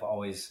I've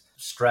always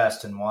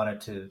stressed and wanted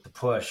to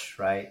push,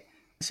 right?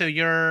 So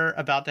you're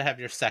about to have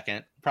your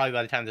second, probably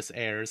by the time this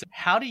airs.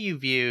 How do you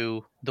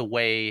view the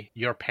way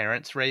your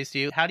parents raised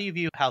you? How do you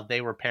view how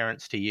they were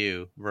parents to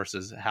you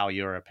versus how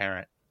you're a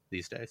parent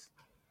these days?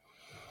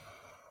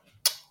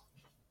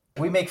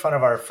 We make fun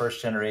of our first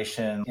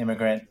generation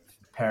immigrant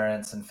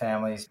parents and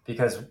families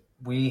because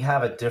we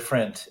have a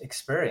different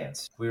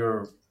experience. We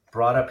were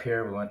brought up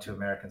here. We went to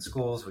American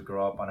schools. We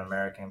grew up on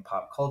American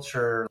pop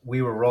culture.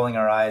 We were rolling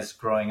our eyes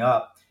growing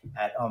up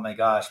at, oh my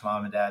gosh,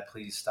 mom and dad,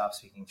 please stop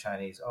speaking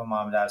Chinese. Oh,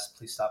 mom and dad,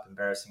 please stop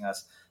embarrassing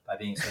us by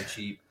being so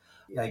cheap.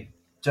 I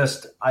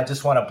just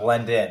want to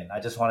blend in.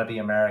 I just want to be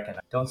American.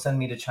 Don't send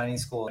me to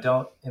Chinese school.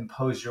 Don't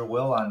impose your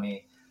will on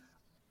me.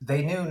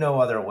 They knew no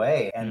other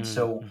way. And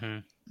so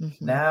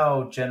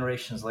now,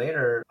 generations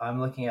later, I'm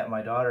looking at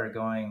my daughter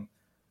going,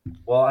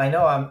 well, I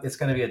know it's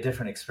going to be a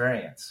different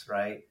experience,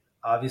 right?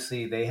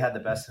 Obviously, they had the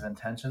best of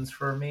intentions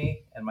for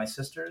me and my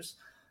sisters,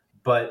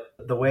 but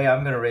the way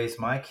I'm going to raise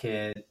my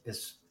kid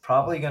is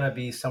probably going to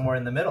be somewhere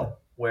in the middle,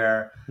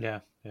 where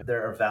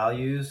there are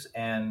values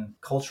and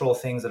cultural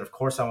things that, of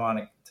course, I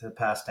want to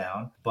pass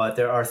down, but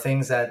there are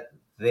things that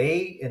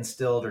they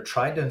instilled or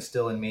tried to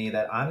instill in me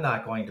that I'm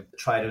not going to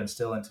try to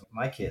instill into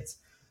my kids.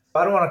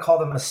 I don't want to call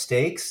them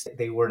mistakes.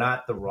 They were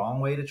not the wrong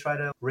way to try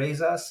to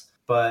raise us,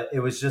 but it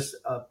was just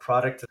a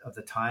product of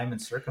the time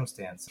and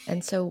circumstance.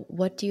 And so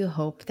what do you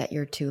hope that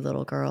your two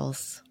little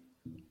girls,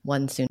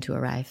 one soon to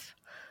arrive,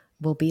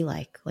 will be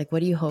like? Like, what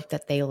do you hope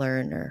that they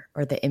learn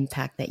or the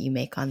impact that you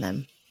make on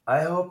them?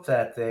 I hope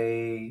that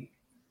they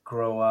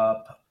grow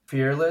up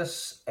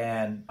fearless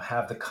and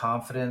have the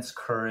confidence,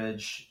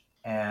 courage,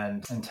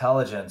 and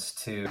intelligence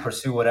to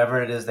pursue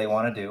whatever it is they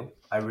want to do.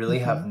 I really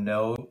have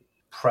no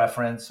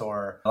preference,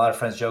 or a lot of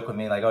friends joke with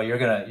me like, oh, you're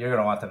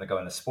gonna want them to go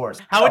into sports.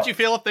 How would you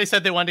feel if they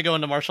said they wanted to go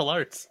into martial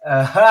arts?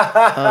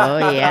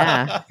 Oh,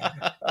 yeah.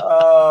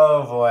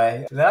 Oh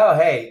boy. No,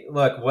 hey,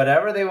 look,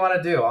 whatever they want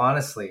to do,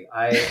 honestly,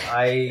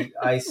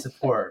 I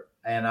support,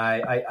 and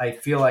I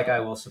feel like I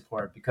will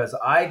support, because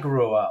I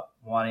grew up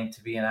wanting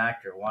to be an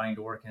actor, wanting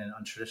to work in an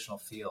untraditional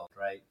field,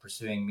 right?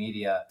 Pursuing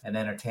media and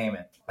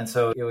entertainment. And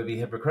so it would be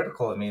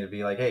hypocritical of me to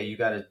be like, hey, you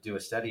got to do a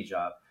steady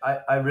job.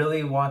 I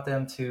really want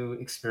them to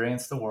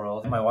experience the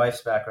world. My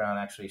wife's background,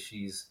 actually,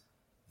 she's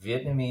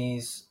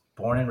Vietnamese,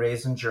 born and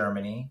raised in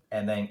Germany,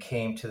 and then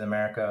came to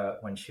America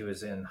when she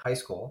was in high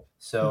school.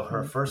 So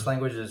her first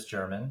language is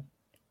German,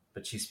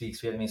 but she speaks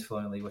Vietnamese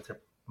fluently with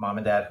her mom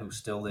and dad, who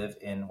still live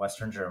in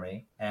Western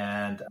Germany,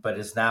 but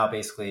is now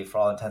basically, for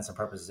all intents and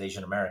purposes,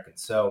 Asian American.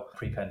 So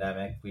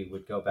pre-pandemic, we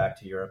would go back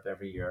to Europe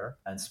every year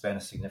and spend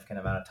a significant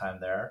amount of time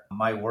there.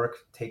 My work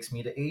takes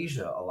me to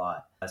Asia a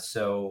lot.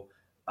 So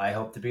I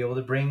hope to be able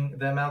to bring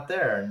them out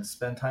there and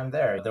spend time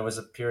there. There was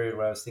a period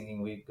where I was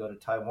thinking we'd go to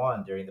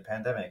Taiwan during the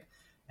pandemic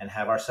and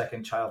have our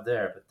second child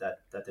there, but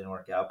that didn't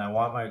work out. I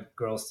want my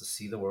girls to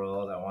see the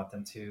world. I want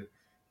them to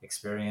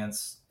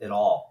experience it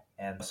all.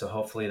 And so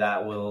hopefully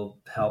that will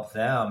help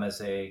them as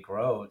they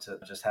grow to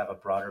just have a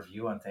broader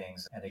view on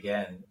things. And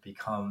again,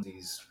 become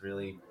these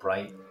really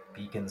bright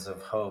beacons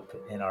of hope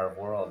in our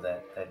world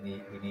that we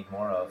need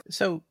more of.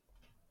 So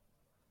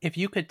if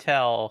you could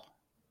tell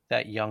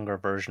that younger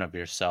version of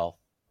yourself,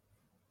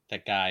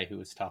 that guy who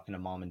was talking to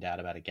mom and dad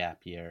about a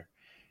gap year,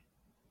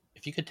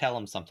 if you could tell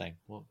him something,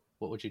 what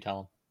would you tell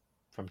him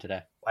from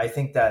today? I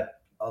think that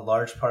a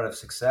large part of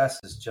success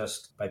is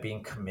just by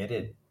being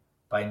committed,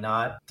 by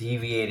not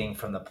deviating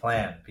from the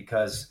plan,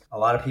 because a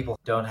lot of people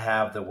don't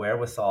have the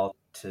wherewithal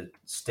to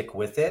stick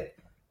with it.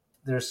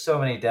 There's so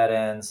many dead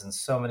ends and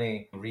so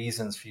many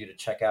reasons for you to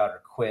check out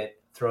or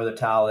quit, throw the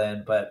towel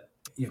in, but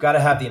you've got to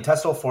have the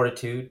intestinal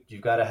fortitude.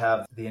 You've got to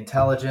have the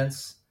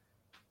intelligence.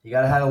 You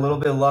got to have a little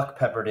bit of luck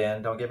peppered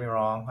in. Don't get me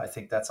wrong. I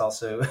think that's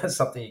also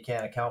something you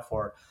can't account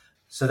for.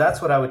 So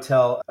that's what I would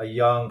tell a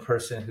young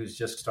person who's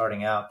just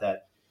starting out,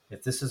 that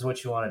if this is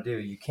what you want to do,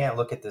 you can't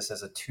look at this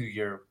as a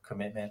 2-year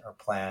commitment or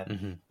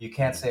plan. You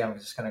can't say, I'm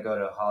just going to go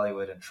to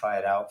Hollywood and try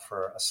it out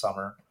for a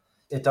summer.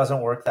 It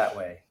doesn't work that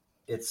way.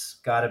 It's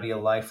got to be a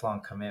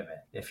lifelong commitment.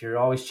 If you're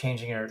always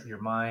changing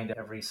your mind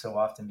every so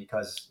often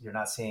because you're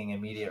not seeing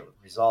immediate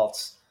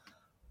results,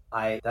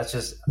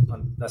 that's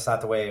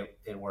not the way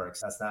it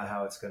works. That's not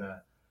how it's going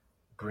to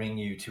bring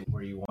you to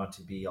where you want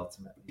to be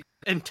ultimately.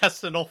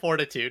 Intestinal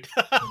fortitude.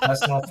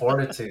 Intestinal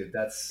fortitude.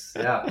 That's,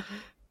 yeah.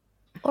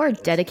 Or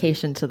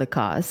dedication to the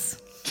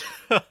cause.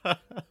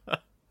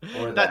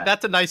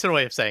 That's a nicer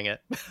way of saying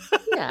it.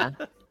 Yeah.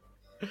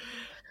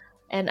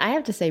 And I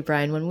have to say,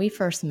 Brian, when we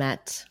first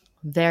met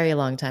very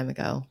long time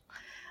ago,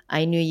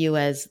 I knew you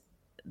as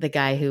the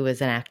guy who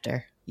was an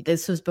actor.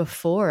 This was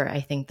before,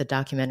 I think, the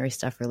documentary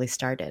stuff really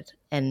started.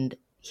 And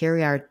here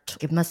we are.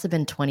 It must have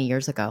been 20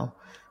 years ago,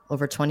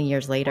 over 20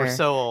 years later. We're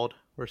so old.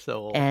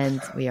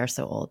 And we are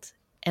so old.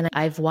 And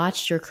I've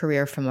watched your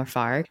career from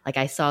afar. Like,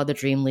 I saw the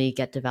Dream League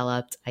get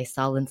developed. I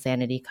saw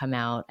Linsanity come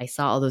out. I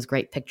saw all those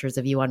great pictures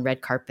of you on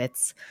red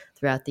carpets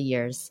throughout the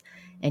years.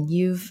 And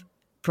you've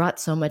brought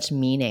so much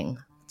meaning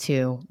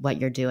to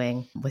what you're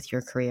doing with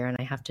your career. And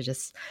I have to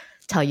just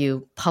tell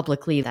you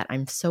publicly that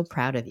I'm so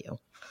proud of you.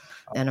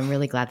 And I'm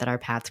really glad that our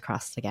paths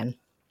crossed again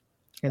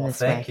in this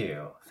way. Thank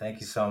you.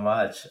 Thank you so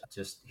much.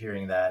 Just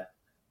hearing that,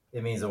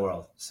 it means the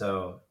world.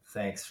 So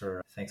thanks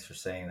for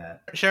saying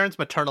that. Sharon's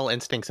maternal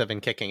instincts have been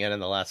kicking in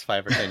the last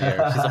 5 or 10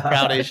 years. She's a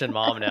proud Asian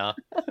mom now.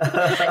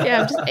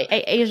 Yeah, I'm just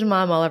Asian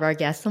mom, all of our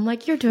guests. I'm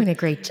like, you're doing a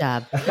great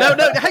job. No,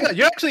 hang on.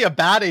 You're actually a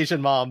bad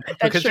Asian mom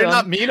because you're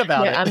not mean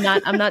about it.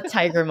 I'm not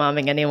tiger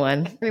momming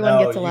anyone.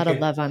 Everyone gets a lot of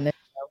love on this.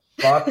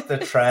 Buck the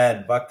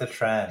trend.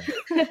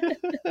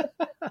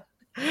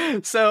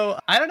 So,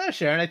 I don't know,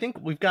 Sharon. I think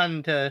we've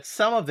gotten to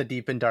some of the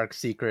deep and dark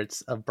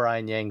secrets of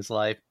Brian Yang's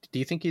life. Do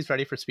you think he's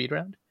ready for speed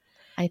round?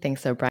 I think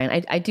so,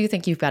 Brian. I do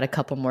think you've got a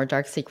couple more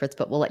dark secrets,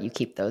 but we'll let you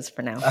keep those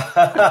for now.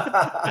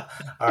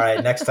 All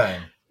right, next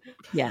time.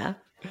 Yeah.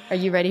 Are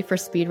you ready for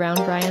speed round,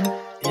 Brian?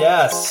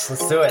 Yes,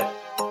 let's do it.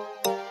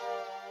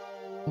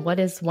 What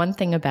is one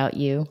thing about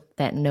you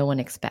that no one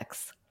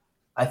expects?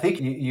 I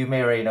think you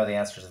may already know the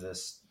answer to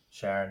this,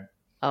 Sharon.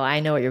 Oh,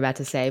 I know what you're about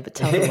to say, but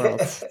tell the world.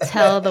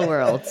 Tell the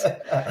world.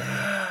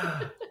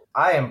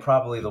 I am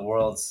probably the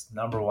world's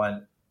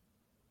 #1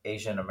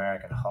 Asian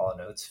American Hall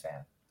 & Oates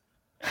fan.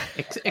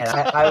 And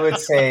I would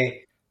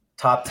say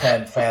top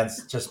 10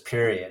 fans, just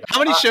period. How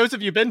many shows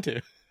have you been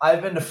to?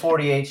 I've been to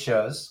 48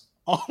 shows.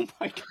 Oh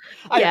my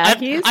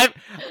god!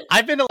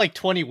 I've been to like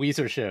 20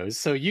 Weezer shows,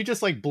 so you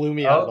just like blew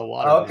me out of the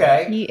water.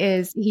 Okay,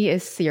 he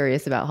is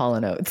serious about Hall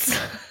 & Oates.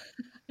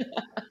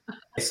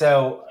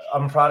 So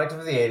I'm a product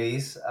of the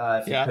 80s.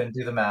 If you couldn't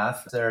do the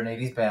math, they're an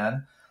 80s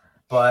band,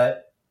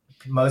 but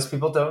most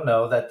people don't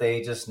know that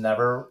they just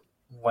never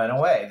went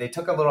away. They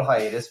took a little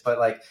hiatus, but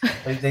like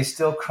they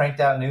still cranked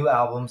out new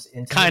albums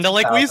into kind of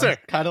like Weezer.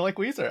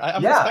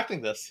 I'm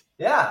expecting this.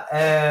 Yeah,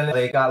 and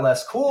they got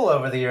less cool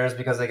over the years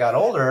because they got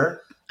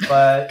older,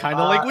 but kind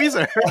of like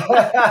Weezer.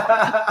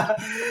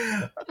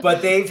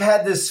 But they've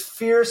had this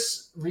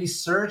fierce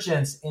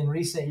resurgence in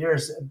recent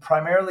years,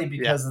 primarily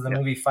because of the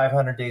movie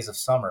 500 Days of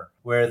Summer,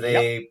 where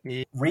they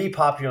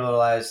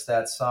repopularized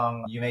that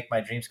song, You Make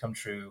My Dreams Come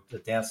True, the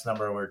dance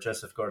number where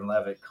Joseph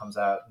Gordon-Levitt comes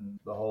out and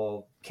the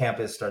whole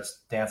campus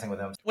starts dancing with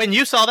him. When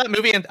you saw that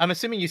movie, and I'm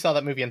assuming you saw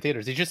that movie in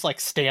theaters, did you just like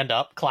stand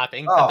up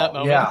clapping at that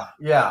moment?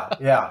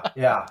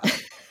 Yeah.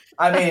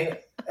 I mean,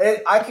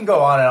 I can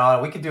go on and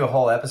on. We could do a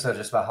whole episode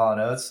just about Hall &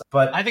 Oates.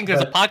 But I think there's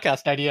a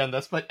podcast idea in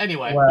this. But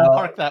anyway, we'll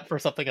park that for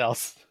something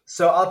else.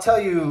 So I'll tell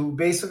you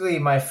basically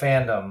my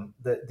fandom,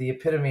 the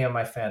epitome of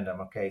my fandom.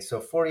 Okay, so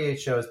 48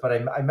 shows, but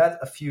I met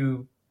a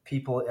few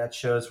people at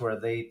shows where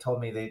they told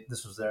me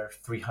this was their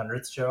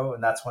 300th show.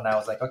 And that's when I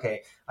was like,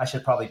 okay, I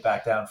should probably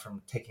back down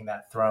from taking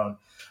that throne.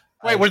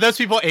 Wait, were those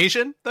people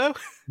Asian, though?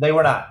 They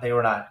were not. There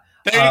you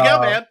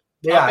go, man.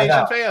 Yeah,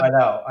 Asian fan.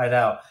 I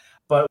know.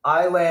 But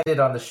I landed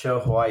on the show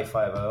Hawaii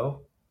Five-0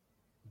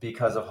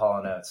 because of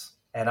Hall & Oates.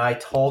 And I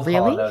told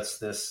Hall & Oates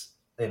this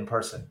in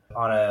person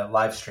on a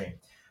live stream.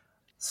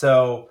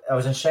 So I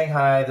was in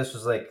Shanghai. This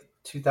was like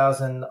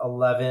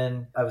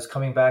 2011. I was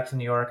coming back to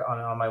New York.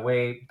 On my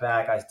way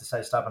back, I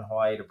decided to stop in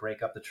Hawaii to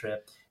break up the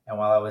trip. And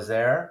while I was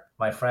there,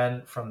 my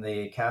friend from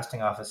the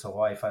casting office of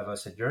Hawaii Five-0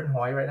 said, "You're in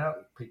Hawaii right now?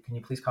 Can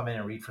you please come in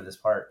and read for this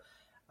part?"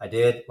 I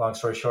did. Long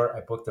story short,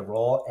 I booked the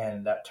role,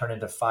 and that turned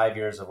into 5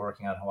 years of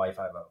working on Hawaii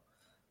Five-0.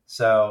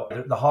 So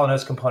the Hall &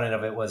 Oates component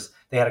of it was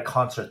they had a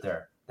concert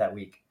there that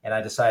week. And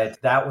I decided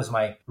that was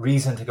my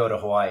reason to go to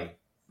Hawaii.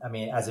 I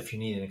mean, as if you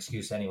need an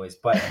excuse anyways.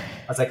 But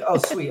I was like, oh,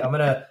 sweet. I'm going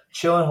to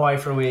chill in Hawaii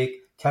for a week,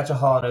 catch a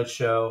Hall & Oates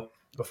show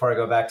before I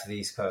go back to the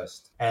East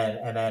Coast.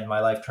 And then my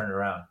life turned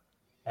around.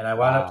 And I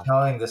wound up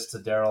telling this to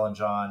Daryl and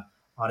John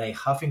on a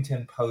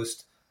Huffington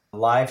Post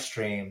live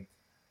stream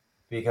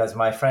because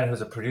my friend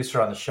who's a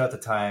producer on the show at the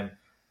time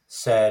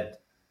said,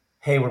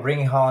 "Hey, we're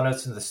bringing Hall &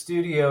 Oates into the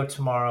studio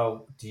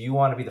tomorrow. Do you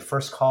want to be the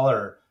first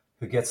caller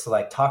who gets to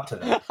like talk to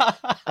them?"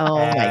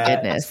 My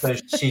goodness. So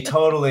she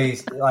totally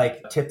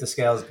like tipped the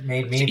scales,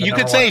 made me the You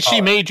could say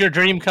she made your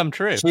dream come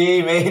true.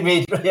 She made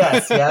me,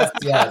 yes.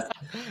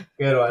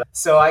 Good one.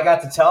 So I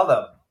got to tell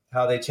them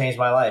how they changed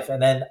my life.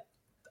 And then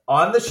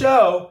on the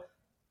show,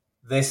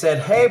 they said,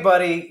 "Hey,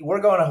 buddy,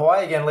 we're going to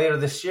Hawaii again later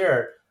this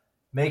year.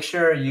 Make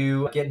sure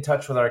you get in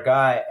touch with our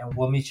guy and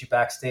we'll meet you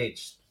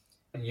backstage."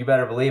 You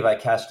better believe I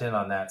cashed in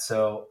on that.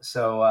 So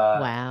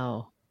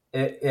wow.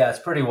 It's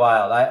pretty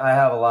wild. I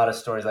have a lot of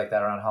stories like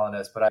that around Hall &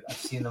 Oates, but I've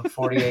seen them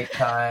 48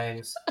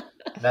 times,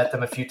 met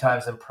them a few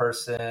times in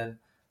person.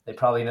 They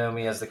probably know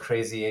me as the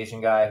crazy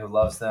Asian guy who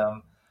loves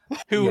them.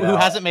 Who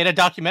hasn't made a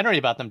documentary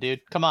about them,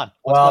 dude? Come on.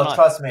 Well,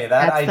 trust me,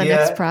 that's the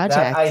next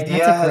project.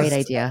 That's a great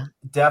idea.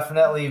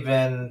 Definitely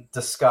been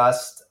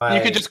discussed.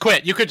 You could just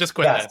quit.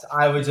 Yes,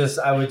 I would just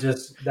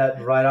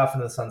that right off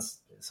into the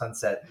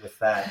sunset with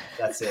that.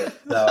 That's it.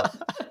 So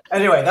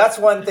anyway, that's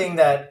one thing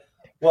that,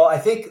 well, I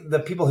think the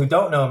people who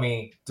don't know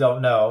me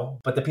don't know,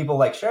 but the people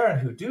like Sharon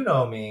who do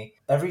know me,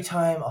 every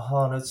time a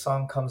Hall & Oates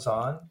song comes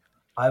on,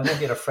 I will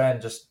get a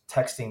friend just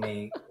texting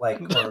me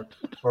like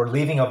or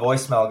leaving a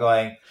voicemail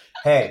going,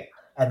 "Hey,"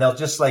 and they'll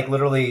just like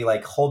literally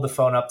like hold the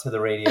phone up to the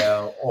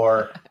radio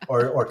or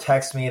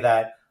text me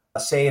that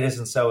 "Say It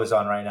Isn't So" is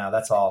on right now.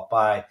 That's all.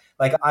 Bye.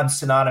 Like I'm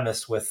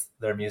synonymous with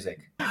their music.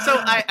 So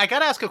I got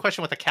to ask a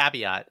question with a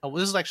caveat.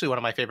 This is actually one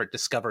of my favorite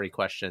Discovery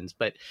questions,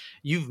 but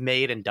you've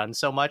made and done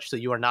so much, so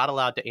you are not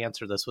allowed to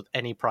answer this with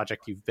any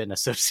project you've been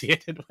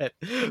associated with.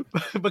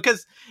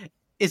 Because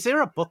is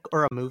there a book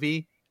or a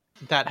movie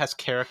that has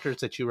characters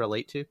that you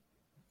relate to?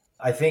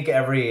 I think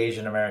every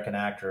Asian American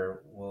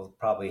actor will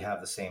probably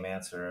have the same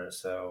answer,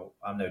 so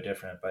I'm no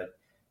different. But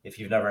if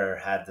you've never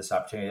had this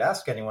opportunity to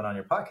ask anyone on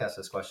your podcast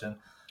this question,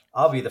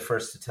 I'll be the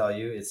first to tell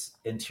you. It's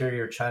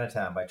Interior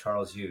Chinatown by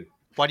Charles Yu.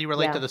 Why do you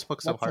relate to this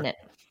book so hard?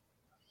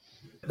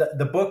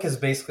 The book is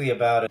basically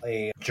about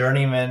a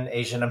journeyman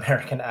Asian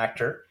American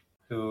actor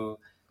who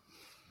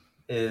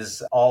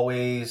is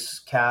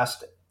always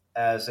cast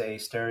as a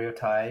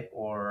stereotype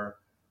or,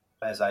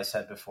 as I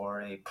said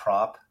before, a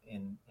prop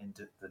in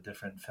the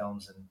different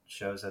films and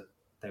shows that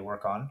they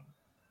work on.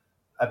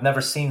 I've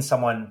never seen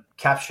someone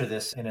capture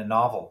this in a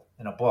novel,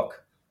 in a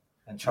book.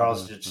 And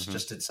Charles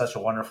just did such a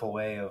wonderful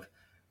way of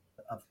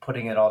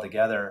putting it all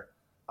together.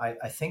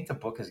 I think the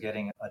book is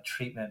getting a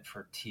treatment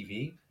for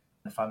TV,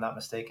 if I'm not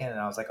mistaken. And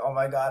I was like, oh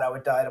my God, I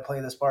would die to play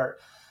this part.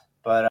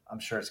 But I'm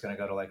sure it's going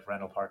to go to like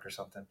Randall Park or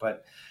something.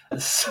 But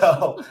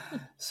so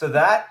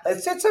that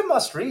it's a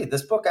must read.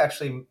 This book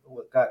actually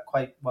got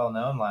quite well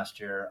known last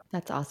year.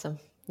 That's awesome.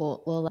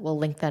 We'll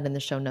link that in the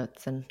show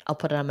notes, and I'll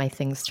put it on my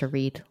things to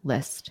read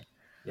list.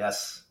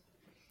 Yes.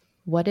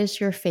 What is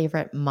your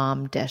favorite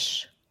mom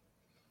dish?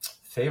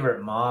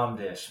 Favorite mom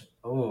dish?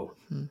 Oh,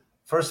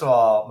 first of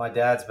all, my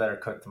dad's better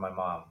cook than my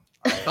mom.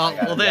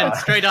 Well, then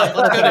straight up,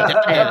 let's go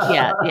to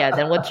dad. Yeah.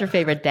 Then what's your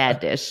favorite dad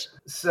dish?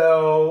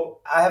 So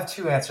I have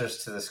two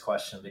answers to this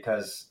question,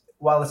 because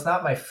while it's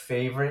not my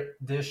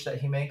favorite dish that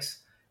he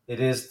makes, it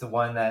is the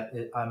one that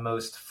I'm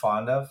most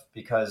fond of.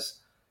 Because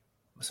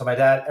so my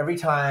dad, every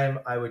time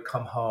I would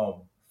come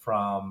home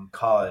from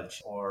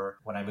college or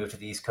when I moved to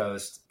the East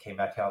Coast, came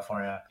back to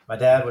California, my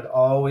dad would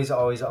always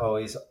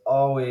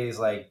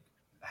like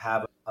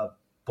have a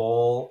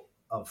bowl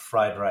of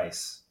fried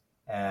rice.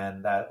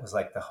 And that was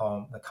like the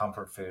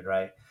comfort food,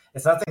 right?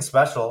 It's nothing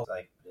special.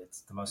 Like,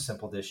 it's the most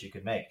simple dish you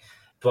could make.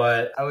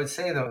 But I would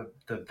say the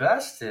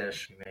best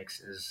dish he makes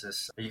is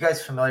this. Are you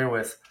guys familiar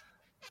with,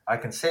 I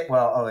can say,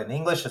 in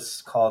English,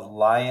 it's called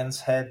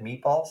lion's head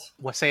meatballs.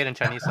 Well, say it in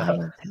Chinese.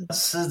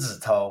 狮子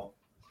头.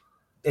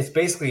 It's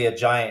basically a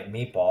giant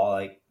meatball,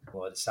 like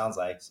what it sounds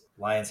like,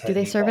 lion's head. Do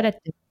they meatball. serve it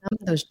at dim sum?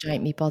 Those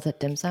giant meatballs at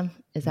dim sum?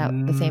 Is that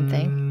the same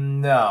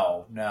thing?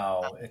 No,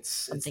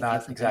 it's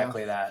not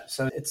exactly that.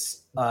 So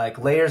it's like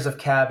layers of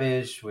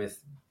cabbage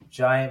with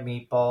giant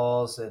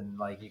meatballs, and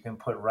like you can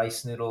put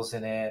rice noodles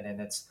in it,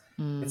 and it's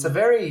a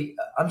very.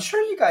 I'm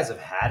sure you guys have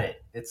had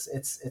it.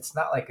 It's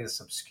not like this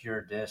obscure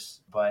dish,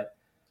 but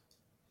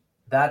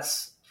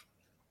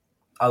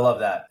I love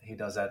that he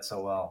does that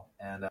so well,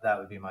 and that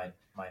would be my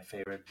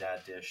favorite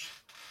dad dish.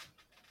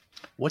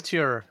 What's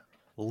your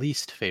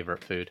least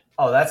favorite food?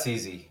 Oh, that's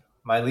easy.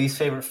 My least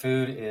favorite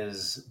food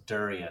is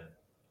durian.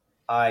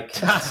 I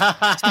can't stand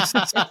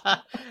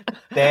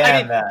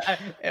that.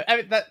 I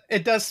mean, that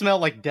it does smell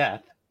like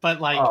death,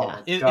 but like,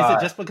 is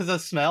it just because of the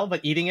smell?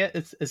 But eating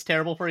it is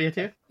terrible for you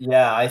too?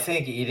 Yeah, I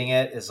think eating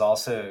it is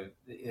also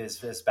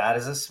as bad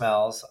as it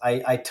smells.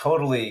 I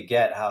totally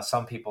get how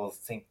some people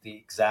think the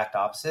exact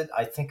opposite.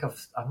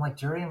 I'm like,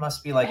 durian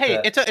must be like. Hey,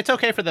 it's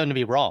okay for them to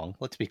be wrong.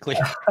 Let's be clear.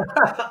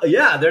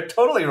 Yeah, they're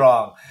totally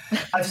wrong.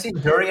 I've seen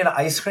durian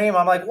ice cream.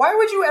 I'm like, why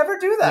would you ever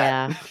do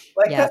that?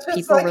 Yeah, that's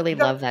people really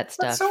love that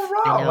stuff. That's so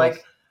wrong.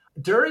 Like,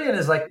 durian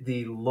is like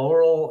the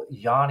Laurel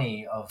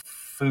Yanni of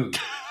food.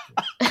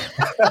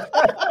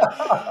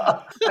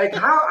 Like,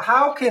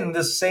 how can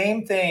the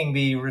same thing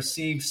be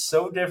received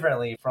so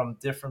differently from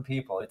different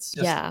people? It's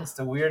just it's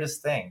the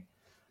weirdest thing.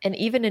 And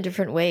even in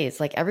different ways,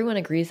 like everyone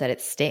agrees that it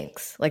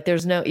stinks. Like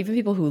even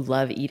people who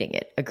love eating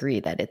it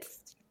agree that it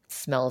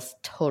smells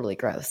totally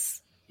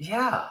gross.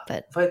 Yeah,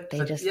 but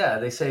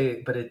they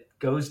say, but it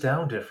goes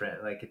down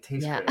different. Like, it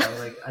tastes great. I'm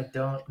like, I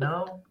don't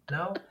know,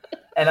 no,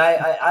 and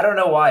I don't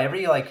know why.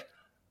 Every like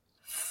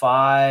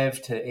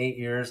 5 to 8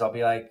 years, I'll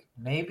be like,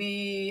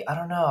 maybe, I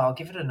don't know, I'll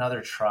give it another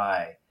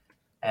try.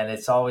 And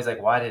it's always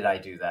like, why did I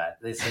do that?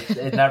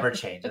 It never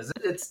changes.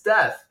 It's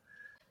death.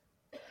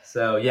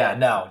 So yeah,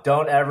 no,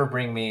 don't ever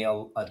bring me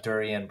a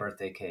durian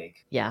birthday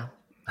cake. Yeah,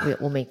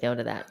 we'll make note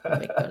of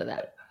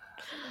that.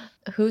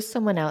 Who's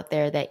someone out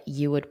there that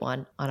you would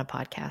want on a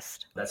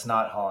podcast? That's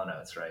not Hall &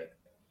 Oates, right?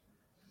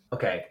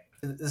 Okay,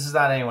 this is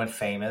not anyone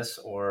famous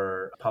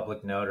or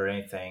public note or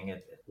anything.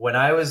 When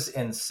I was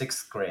in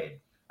 6th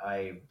grade,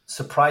 I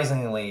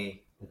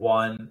surprisingly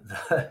won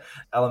the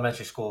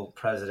elementary school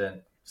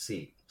president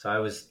seat. So I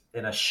was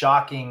in a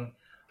shocking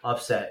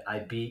upset. I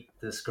beat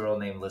this girl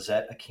named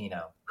Lizette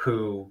Aquino,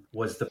 who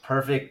was the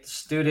perfect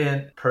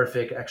student,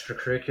 perfect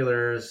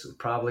extracurriculars,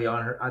 probably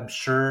on her. I'm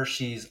sure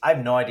I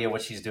have no idea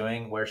what she's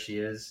doing, where she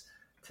is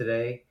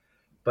today.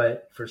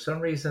 But for some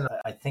reason,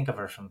 I think of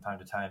her from time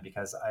to time,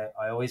 because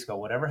I always go,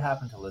 whatever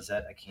happened to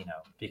Lizette Aquino?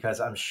 Because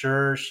I'm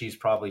sure she's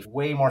probably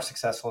way more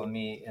successful than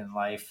me in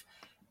life.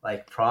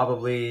 Like,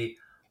 probably,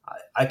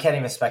 I can't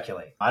even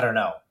speculate. I don't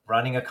know.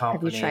 Running a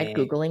company. Have you tried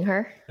Googling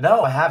her?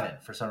 No, I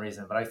haven't, for some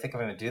reason, but I think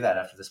I'm going to do that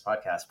after this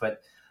podcast.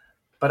 But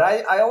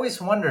I always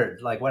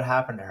wondered, like, what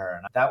happened to her.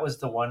 And that was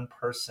the one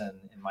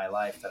person in my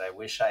life that I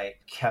wish I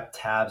kept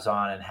tabs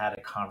on and had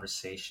a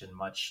conversation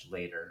much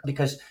later,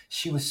 because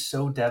she was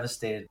so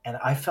devastated. And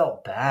I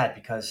felt bad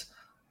because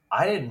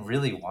I didn't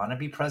really want to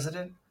be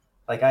president.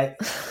 Like,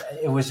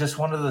 it was just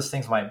one of those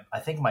things. I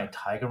think my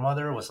tiger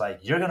mother was like,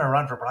 you're going to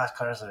run for Black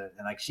president.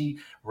 And like, she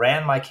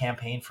ran my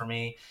campaign for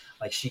me.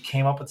 Like, she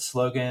came up with the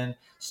slogan,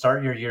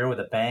 start your year with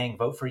a bang,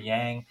 vote for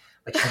Yang.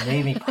 Like, she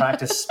made me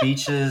practice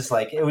speeches.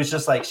 Like, it was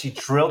just like, she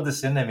drilled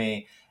this into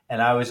me.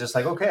 And I was just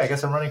like, okay, I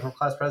guess I'm running for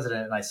class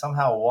president. And I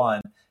somehow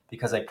won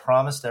because I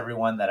promised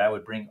everyone that I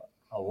would bring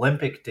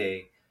Olympic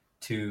Day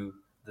to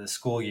the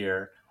school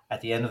year.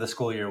 At the end of the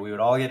school year, we would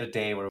all get a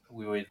day where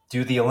we would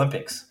do the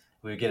Olympics.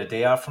 We would get a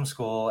day off from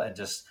school and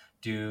just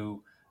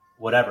do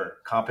whatever,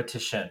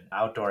 competition,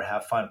 outdoor,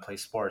 have fun, play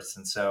sports.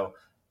 And so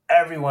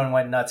everyone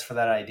went nuts for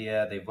that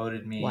idea. They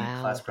voted me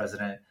class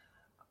president.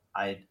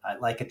 I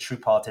like a true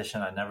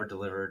politician, I never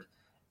delivered.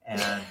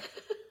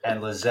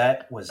 And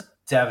Lizette was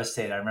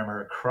devastated. I remember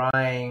her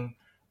crying,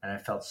 and I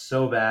felt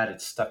so bad.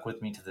 It stuck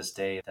with me to this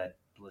day that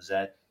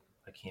Lizette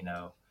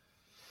Aquino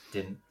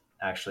didn't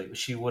actually,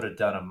 she would have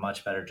done a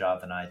much better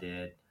job than I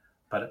did.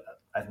 But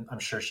I'm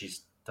sure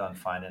she's done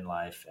fine in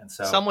life. And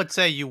so some would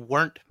say you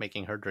weren't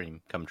making her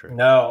dream come true.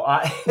 No,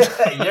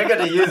 you're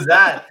going to use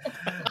that.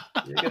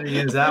 You're going to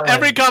use that one.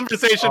 Every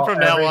conversation from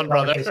now on,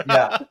 brother.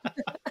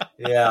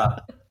 Yeah.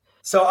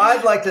 So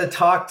I'd like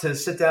to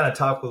sit down and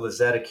talk with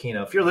Lizette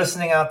Aquino. If you're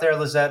listening out there,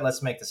 Lizette,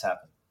 let's make this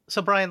happen.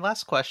 So Brian,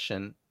 last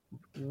question.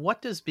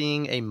 What does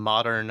being a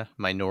modern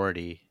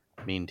minority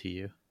mean to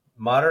you?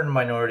 Modern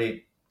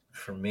minority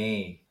for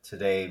me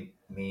today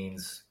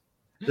means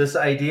this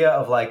idea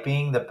of like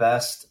being the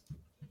best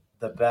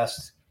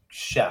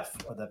chef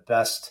or the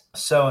best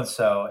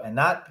so-and-so, and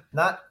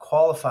not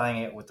qualifying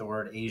it with the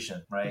word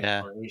Asian, right?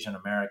 Yeah. Or Asian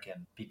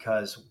American,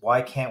 because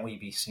why can't we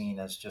be seen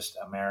as just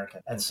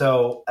American? And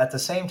so at the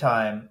same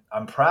time,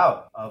 I'm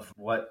proud of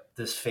what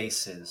this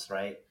face is,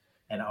 right?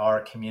 And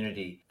our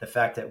community, the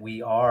fact that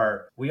we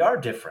are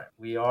different.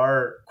 We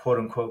are quote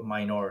unquote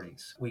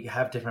minorities. We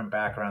have different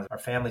backgrounds. Our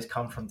families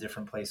come from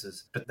different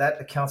places, but that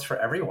accounts for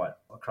everyone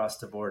across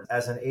the board.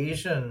 As an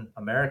Asian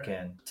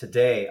American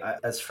today,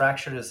 as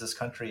fractured as this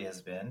country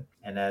has been,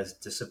 and as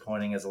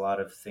disappointing as a lot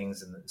of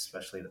things,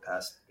 especially the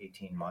past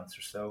 18 months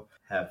or so,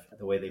 have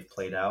the way they've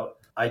played out,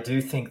 I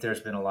do think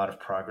there's been a lot of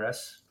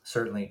progress,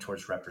 certainly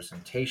towards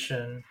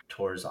representation,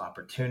 towards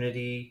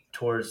opportunity,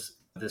 towards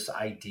this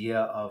idea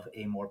of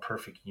a more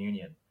perfect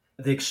union.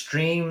 The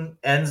extreme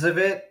ends of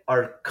it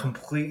are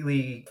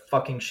completely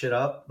fucking shit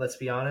up, let's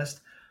be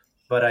honest.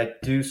 But I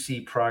do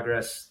see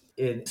progress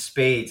in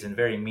spades in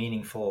very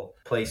meaningful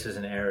places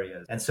and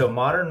areas. And so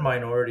modern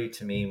minority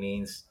to me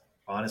means,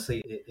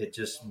 honestly, it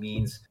just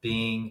means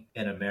being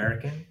an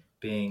American,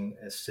 being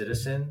a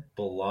citizen,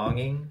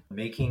 belonging,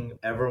 making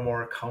ever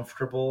more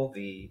comfortable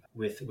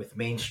with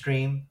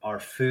mainstream,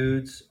 our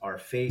foods, our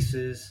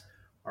faces,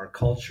 our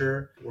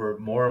culture. We're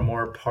more and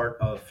more part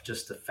of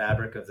just the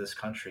fabric of this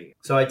country.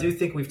 So I do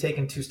think we've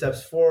taken 2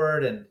 steps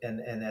forward and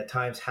at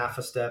times half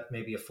a step,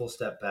 maybe a full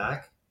step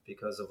back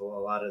because of a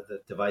lot of the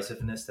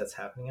divisiveness that's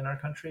happening in our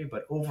country.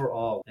 But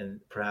overall, and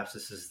perhaps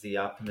this is the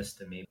optimist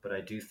in me, but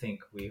I do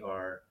think we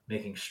are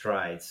making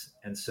strides.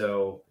 And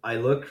so I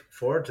look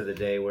forward to the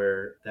day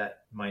where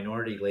that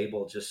minority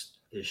label just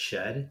is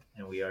shed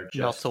and we are just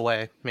melts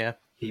away. Yeah.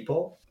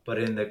 People. But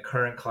in the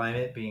current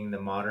climate, being the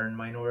modern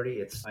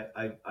minority,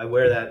 I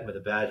wear that with a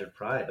badge of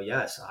pride. But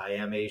yes, I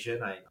am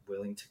Asian. I'm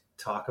willing to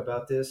talk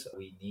about this.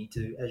 We need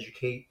to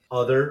educate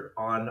other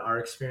on our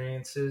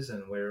experiences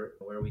and where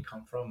we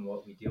come from and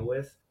what we deal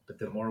with. But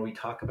the more we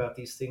talk about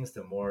these things,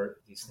 the more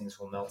these things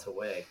will melt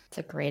away. It's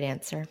a great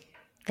answer.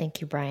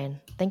 Thank you, Brian.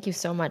 Thank you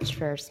so much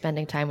for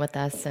spending time with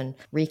us and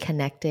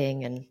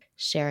reconnecting and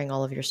sharing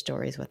all of your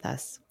stories with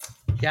us.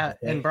 Yeah,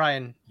 and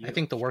Brian, I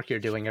think the work you're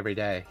doing every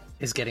day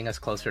is getting us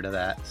closer to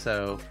that.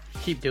 So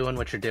keep doing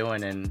what you're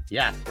doing, and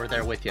yeah, we're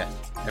there with you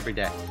every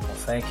day. Well,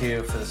 thank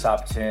you for this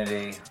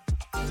opportunity.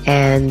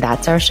 And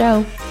that's our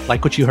show.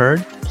 Like what you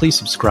heard? Please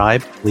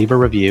subscribe, leave a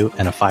review,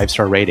 and a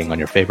 5-star rating on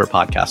your favorite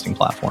podcasting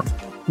platform.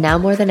 Now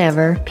more than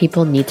ever,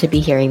 people need to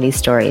be hearing these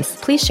stories.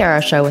 Please share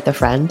our show with a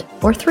friend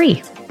or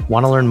 3.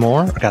 Want to learn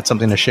more or got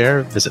something to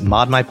share? Visit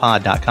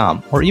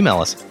modmypod.com or email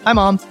us,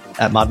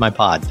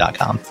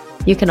 himom@modmypod.com.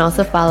 You can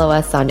also follow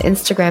us on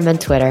Instagram and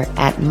Twitter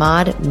at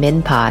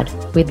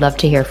modminpod. We'd love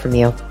to hear from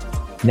you.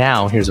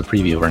 Now, here's a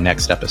preview of our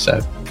next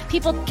episode.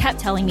 People kept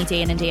telling me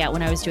day in and day out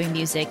when I was doing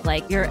music,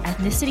 like, your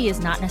ethnicity is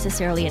not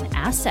necessarily an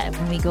asset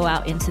when we go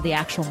out into the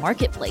actual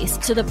marketplace,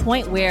 to the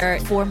point where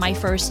for my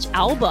first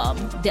album,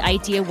 the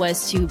idea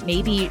was to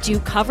maybe do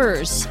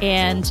covers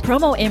and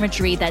promo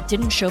imagery that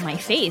didn't show my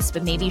face,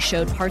 but maybe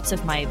showed parts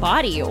of my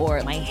body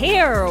or my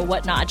hair or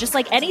whatnot, just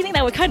like anything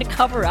that would kind of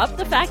cover up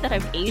the fact that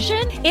I'm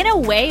Asian. In a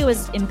way, it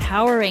was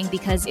empowering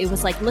because it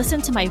was like,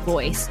 listen to my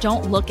voice,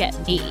 don't look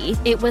at me.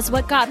 It was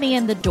what got me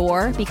in the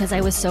door because I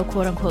was so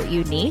quote unquote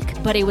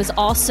unique, but it was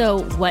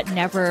also what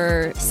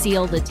never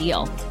sealed the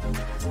deal.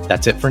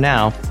 That's it for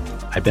now.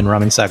 I've been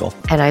Raman Sehgal.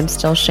 And I'm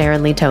still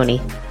Sharon Lee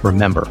Tony.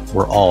 Remember,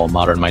 we're all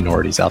modern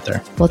minorities out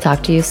there. We'll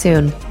talk to you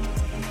soon.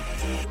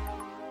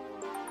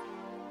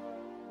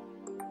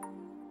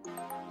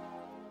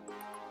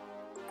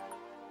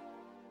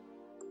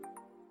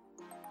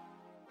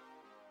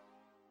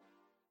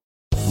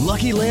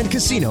 Lucky Land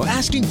Casino,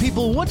 asking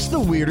people, what's the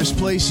weirdest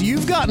place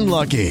you've gotten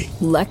lucky?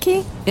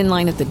 Lucky? In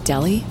line at the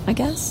deli, I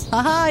guess?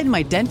 Aha, in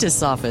my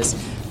dentist's office.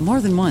 More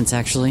than once,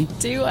 actually.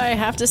 Do I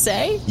have to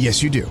say?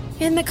 Yes, you do.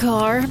 In the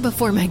car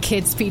before my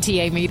kids'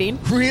 PTA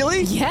meeting.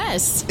 Really?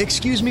 Yes.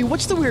 Excuse me,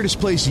 what's the weirdest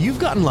place you've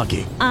gotten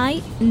lucky?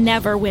 I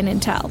never win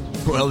and tell.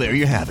 Well, there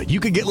you have it. You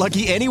can get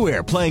lucky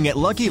anywhere, playing at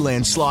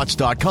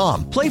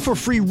LuckyLandSlots.com. Play for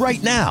free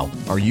right now.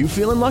 Are you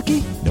feeling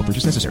lucky? No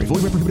purchase necessary.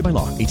 Void where prohibited by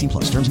law. 18+.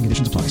 Terms and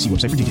conditions apply. See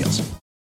website for details.